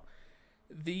up now.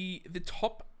 The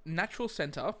top natural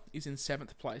centre is in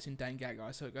 7th place in Dane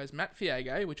Gagai. So it goes Matt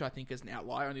Fiage, which I think is an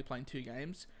outlier, only playing 2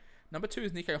 games. Number 2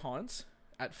 is Nico Hines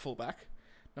at fullback.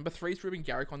 Number 3 is Ruben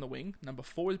Garrick on the wing. Number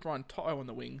 4 is Brian Toto on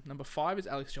the wing. Number 5 is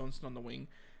Alex Johnson on the wing.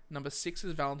 Number 6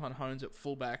 is Valentine Holmes at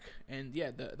fullback. And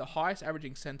yeah, the highest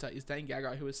averaging centre is Dane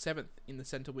Gagai, who is 7th in the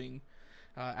centre wing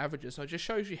averages. So it just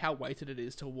shows you how weighted it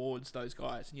is towards those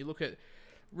guys. And you look at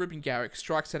Ruben Garrick,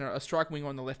 strike centre, a strike winger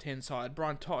on the left-hand side.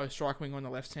 Brian Toto, strike winger on the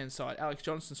left-hand side. Alex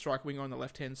Johnson, strike winger on the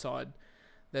left-hand side.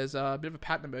 There's a bit of a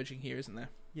pattern emerging here, isn't there?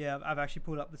 Yeah, I've actually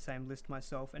pulled up the same list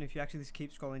myself. And if you actually just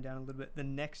keep scrolling down a little bit, the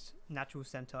next natural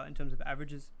centre in terms of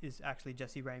averages is actually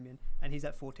Jesse Ramian, and he's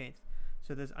at 14th.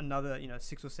 So there's another,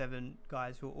 6 or 7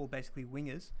 guys who are all basically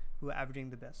wingers who are averaging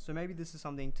the best. So maybe this is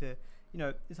something to,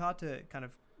 it's hard to kind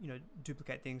of,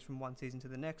 duplicate things from one season to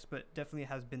the next, but definitely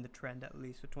has been the trend at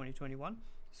least for 2021.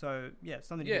 So yeah,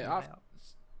 something to keep an eye out.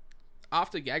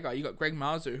 After Gagai, you got Greg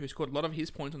Marzu, who scored a lot of his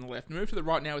points on the left. Moved to the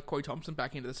right now with Corey Thompson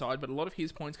back into the side, but a lot of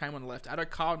his points came on the left. Addo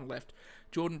Carr on the left.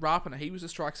 Jordan Rapiner, he was a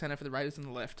strike centre for the Raiders on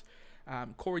the left.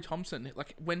 Corey Thompson,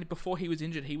 before he was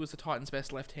injured, he was the Titans'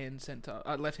 best left-hand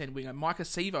winger. Micah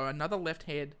Sevo, another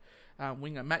left-hand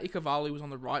winger. Matt Ikuvalu was on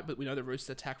the right, but we know the Roosters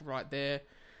attack right there.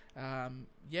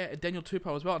 Daniel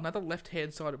Tupou as well, another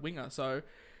left-hand sided winger. So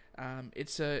I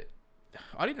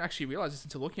didn't actually realise this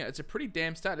until looking at it. It's a pretty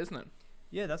damn stat, isn't it?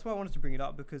 Yeah, that's why I wanted to bring it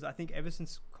up, because I think ever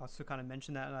since Costa kind of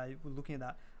mentioned that and I was looking at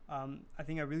that, I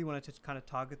think I really wanted to kind of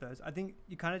target those. I think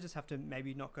you kind of just have to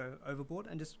maybe not go overboard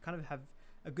and just kind of have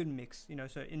a good mix,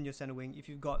 so in your centre wing, if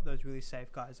you've got those really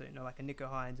safe guys, like a Nico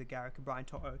Hines, a Garrick, a Brian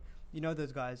Toto,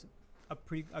 those guys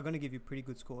are going to give you pretty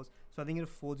good scores. So I think it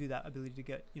affords you that ability to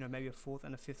get, maybe a 4th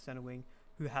and a 5th centre wing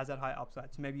who has that high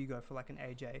upside. So maybe you go for like an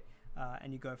AJ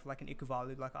and you go for like an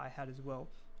Ikuvalu like I had as well.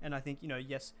 And I think,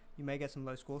 yes, you may get some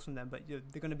low scores from them, but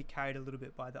they're going to be carried a little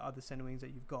bit by the other centre wings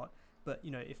that you've got. But,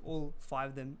 if all 5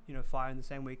 of them, fire in the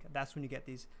same week, that's when you get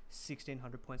these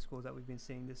 1,600 point scores that we've been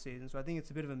seeing this season. So I think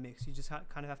it's a bit of a mix. You just kind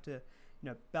of have to,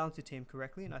 balance your team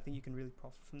correctly, and I think you can really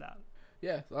profit from that.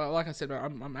 Yeah, like I said,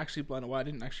 I'm actually blown away. I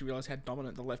didn't actually realise how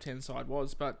dominant the left-hand side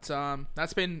was. But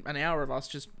that's been an hour of us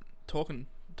just talking,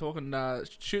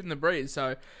 shooting the breeze.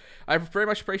 So I very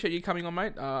much appreciate you coming on,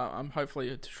 mate. I'm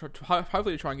hopefully to try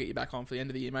and get you back on for the end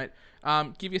of the year, mate.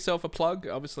 Give yourself a plug.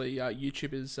 Obviously,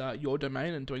 YouTube is your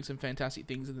domain and doing some fantastic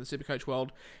things in the Supercoach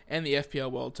world and the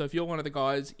FPL world. So if you're one of the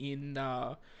guys in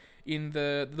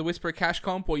the Whisperer Cash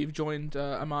comp, or you've joined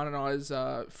Aman and I's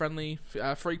friendly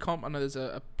free comp, I know there's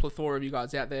a plethora of you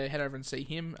guys out there. Head over and see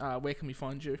him. Where can we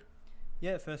find you?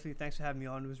 Yeah, firstly, thanks for having me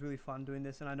on. It was really fun doing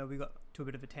this, and I know we got to a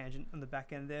bit of a tangent on the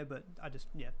back end there, but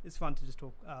it's fun to just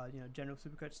talk, general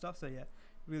Supercoach stuff. So yeah,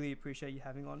 really appreciate you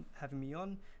having me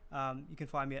on. You can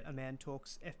find me at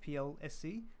AManTalks FPL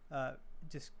SC.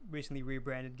 Just recently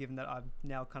rebranded, given that I've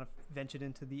now kind of ventured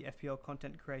into the FPL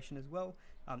content creation as well.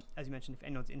 As you mentioned, if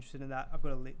anyone's interested in that, I've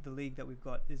got the league that we've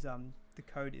got is the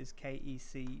code is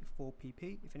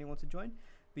KEC4PP if anyone wants to join.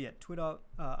 But yeah, Twitter,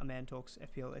 AManTalks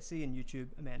FPLSC, and YouTube,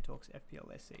 AManTalks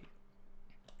FPLSC.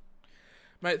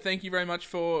 Mate, thank you very much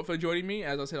for joining me.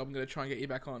 As I said, I'm going to try and get you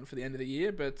back on for the end of the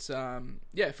year. But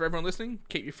for everyone listening,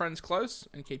 keep your friends close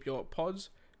and keep your pods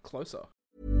closer.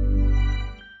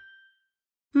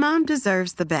 Mom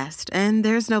deserves the best, and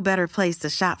there's no better place to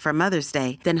shop for Mother's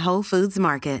Day than Whole Foods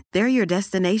Market. They're your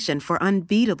destination for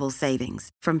unbeatable savings,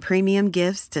 from premium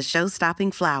gifts to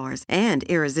show-stopping flowers and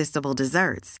irresistible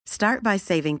desserts. Start by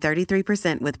saving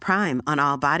 33% with Prime on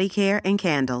all body care and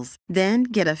candles. Then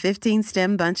get a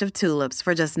 15-stem bunch of tulips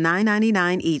for just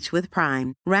 $9.99 each with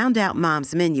Prime. Round out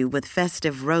Mom's menu with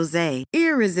festive rosé,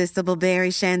 irresistible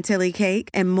berry chantilly cake,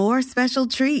 and more special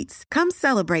treats. Come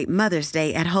celebrate Mother's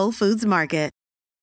Day at Whole Foods Market.